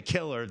the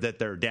killer that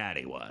their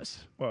daddy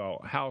was.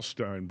 Well, Hal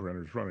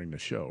Steinbrenner's running the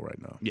show right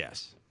now.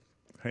 Yes.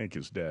 Hank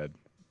is dead.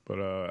 But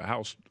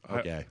Hal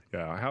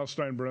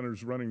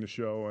Steinbrenner's running the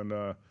show,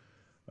 and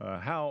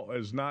Hal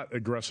is not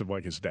aggressive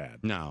like his dad.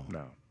 No,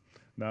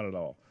 not at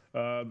all.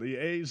 The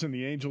A's and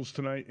the Angels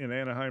tonight in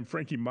Anaheim.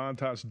 Frankie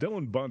Montas,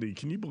 Dylan Bundy.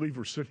 Can you believe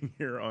we're sitting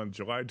here on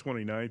July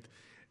 29th?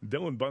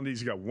 Dylan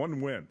Bundy's got 1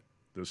 win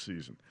this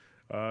season.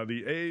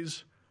 The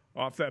A's,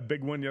 off that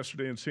big win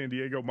yesterday in San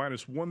Diego,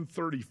 minus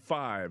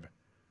 135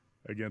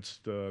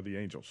 against the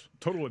Angels.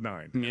 Total of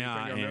 9.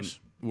 Yeah, and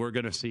we're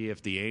going to see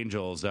if the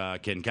Angels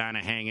can kind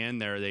of hang in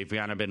there. They've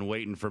kind of been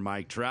waiting for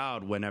Mike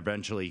Trout when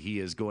eventually he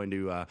is going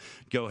to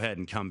go ahead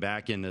and come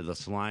back into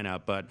this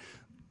lineup. But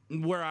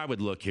where I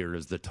would look here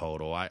is the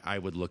total. I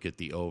would look at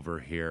the over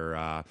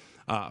here.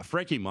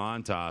 Frankie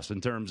Montas,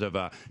 in terms of,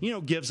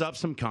 gives up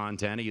some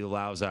content. He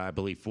allows, I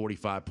believe,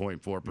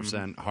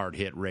 45.4% hard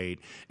hit rate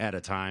at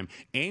a time.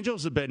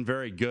 Angels have been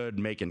very good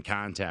making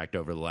contact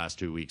over the last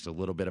 2 weeks, a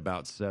little bit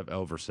about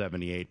over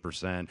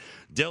 78%.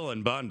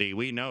 Dylan Bundy,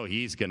 we know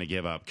he's going to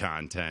give up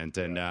content.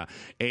 And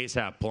A's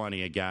have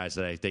plenty of guys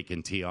that I think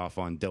can tee off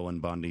on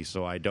Dylan Bundy,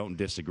 so I don't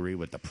disagree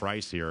with the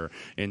price here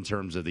in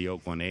terms of the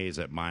Oakland A's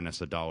at minus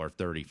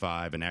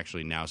 $1.35, and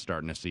actually now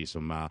starting to see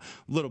some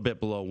little bit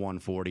below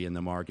 140 in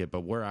the market.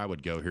 But where I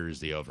would go here is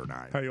the over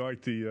 9. How do you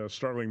like the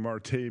Starling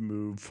Marte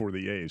move for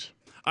the A's?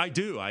 I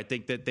do. I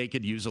think that they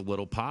could use a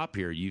little pop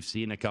here. You've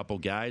seen a couple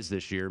guys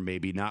this year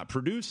maybe not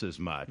produce as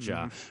much.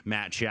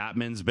 Matt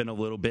Chapman's been a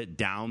little bit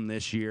down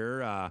this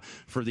year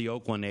for the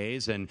Oakland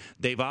A's, and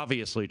they've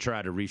obviously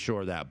tried to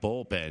reshore that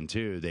bullpen,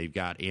 too. They've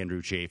got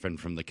Andrew Chafin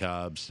from the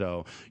Cubs.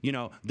 So,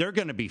 they're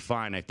going to be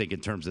fine, I think, in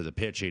terms of the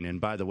pitching.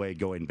 And, by the way,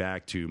 going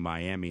back to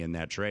Miami in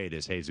that trade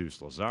is Jesus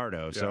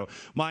Luzardo. Yeah. So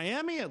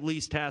Miami at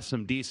least has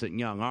some decent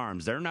young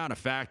arms. They're not a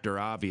factor,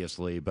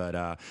 obviously,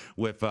 but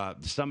with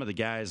some of the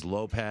guys,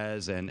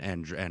 Lopez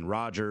and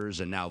Rogers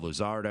and now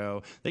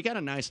Luzardo, they got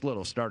a nice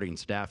little starting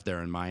staff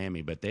there in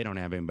Miami, but they don't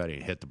have anybody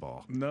to hit the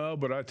ball. No,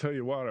 but I tell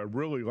you what, I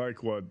really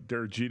like what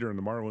Derek Jeter and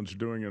the Marlins are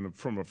doing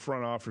from a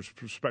front office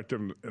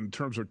perspective in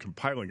terms of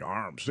compiling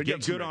arms. They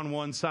get good on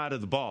one side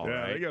of the ball,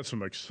 yeah, right? They got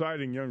some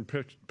exciting young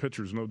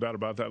pitchers, no doubt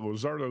about that.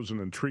 Luzardo's an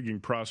intriguing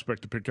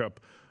prospect to pick up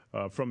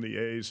from the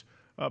A's.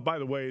 By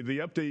the way, the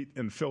update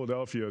in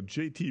Philadelphia,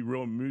 JT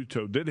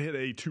Realmuto did hit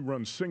a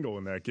 2-run single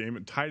in that game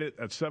and tied it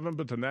at 7,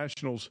 but the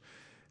Nationals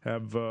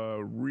have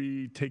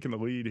retaken the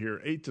lead here,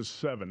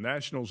 8-7.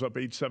 Nationals up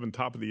 8-7,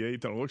 top of the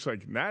 8th, and it looks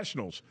like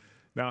Nationals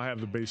now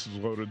have the bases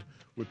loaded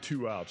with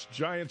 2 outs.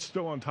 Giants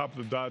still on top of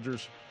the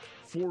Dodgers,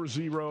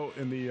 4-0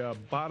 in the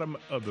bottom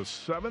of the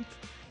 7th.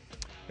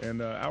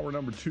 And hour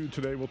number 2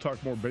 today, we'll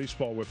talk more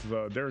baseball with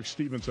Derek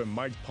Stevens and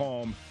Mike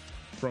Palm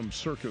from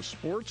Circus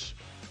Sports.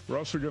 We're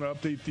also going to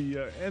update the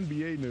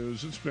NBA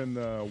news. It's been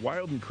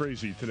wild and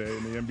crazy today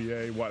in the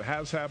NBA. What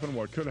has happened,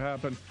 what could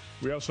happen.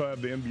 We also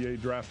have the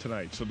NBA draft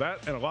tonight. So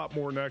that and a lot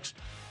more next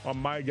on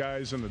My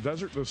Guys in the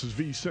Desert. This is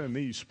VSiN,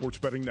 the Sports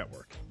Betting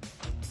Network.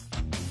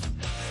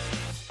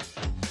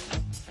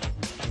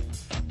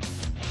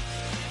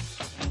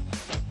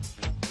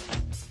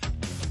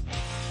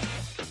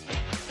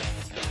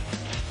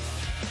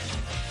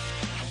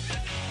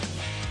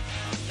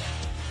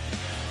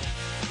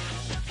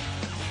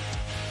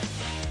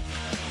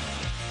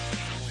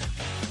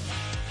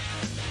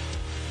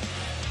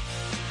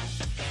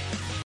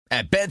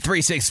 At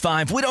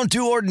Bet365, we don't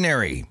do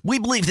ordinary. We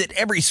believe that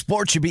every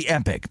sport should be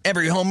epic.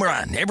 Every home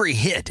run, every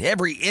hit,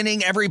 every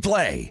inning, every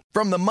play.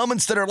 From the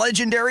moments that are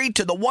legendary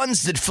to the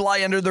ones that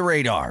fly under the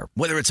radar.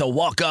 Whether it's a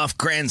walk-off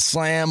grand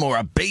slam or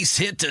a base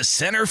hit to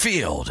center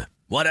field.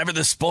 Whatever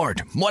the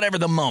sport, whatever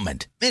the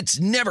moment. It's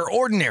never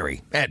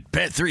ordinary at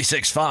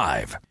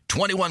Bet365.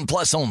 21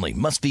 plus only.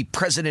 Must be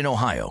present in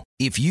Ohio.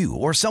 If you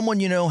or someone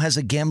you know has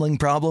a gambling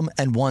problem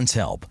and wants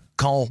help,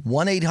 call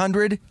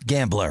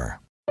 1-800-GAMBLER.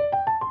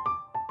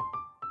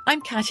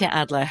 I'm Katya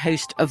Adler,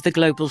 host of The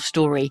Global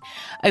Story.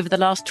 Over the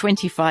last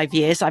 25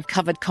 years, I've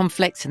covered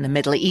conflicts in the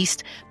Middle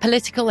East,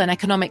 political and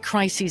economic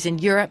crises in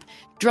Europe,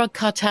 drug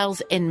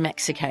cartels in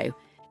Mexico.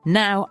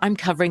 Now I'm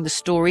covering the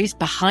stories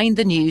behind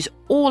the news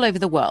all over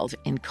the world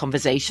in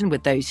conversation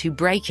with those who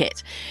break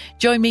it.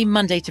 Join me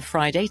Monday to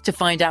Friday to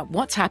find out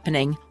what's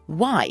happening,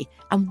 why,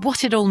 and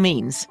what it all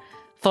means.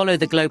 Follow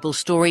The Global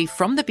Story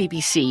from the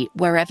BBC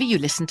wherever you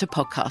listen to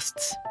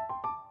podcasts.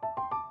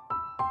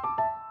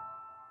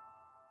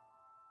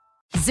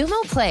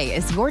 Xumo Play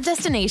is your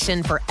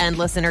destination for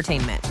endless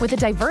entertainment. With a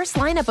diverse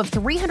lineup of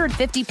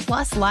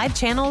 350-plus live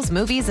channels,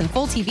 movies, and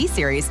full TV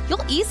series,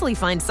 you'll easily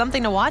find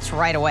something to watch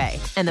right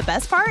away. And the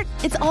best part?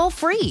 It's all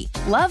free.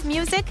 Love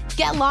music?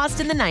 Get lost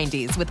in the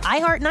 90s with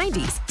iHeart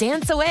 90s,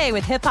 dance away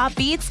with hip-hop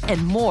beats,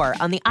 and more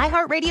on the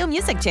iHeartRadio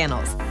music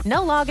channels.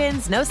 No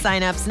logins, no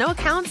signups, no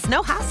accounts,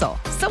 no hassle.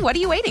 So what are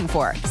you waiting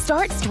for?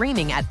 Start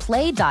streaming at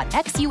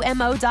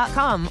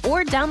play.xumo.com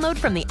or download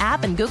from the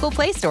app and Google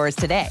Play stores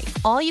today.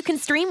 All you can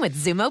stream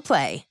with Xumo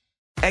Play.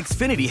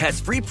 Xfinity has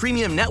free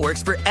premium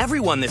networks for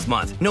everyone this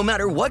month, no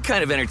matter what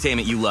kind of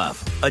entertainment you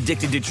love.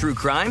 Addicted to true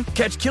crime?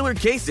 Catch killer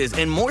cases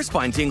and more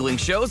spine-tingling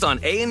shows on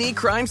A&E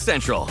Crime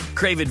Central.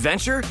 Crave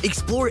adventure?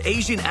 Explore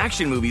Asian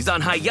action movies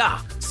on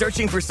Hi-YAH.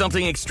 Searching for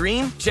something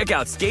extreme? Check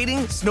out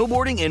skating,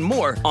 snowboarding, and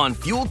more on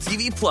Fuel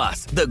TV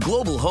Plus, the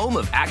global home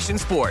of action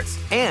sports.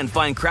 And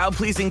find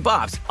crowd-pleasing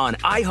bops on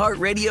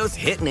iHeartRadio's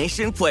Hit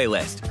Nation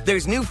playlist.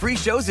 There's new free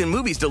shows and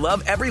movies to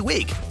love every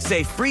week.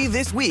 Say free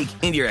this week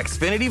in your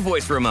Xfinity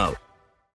voice remote.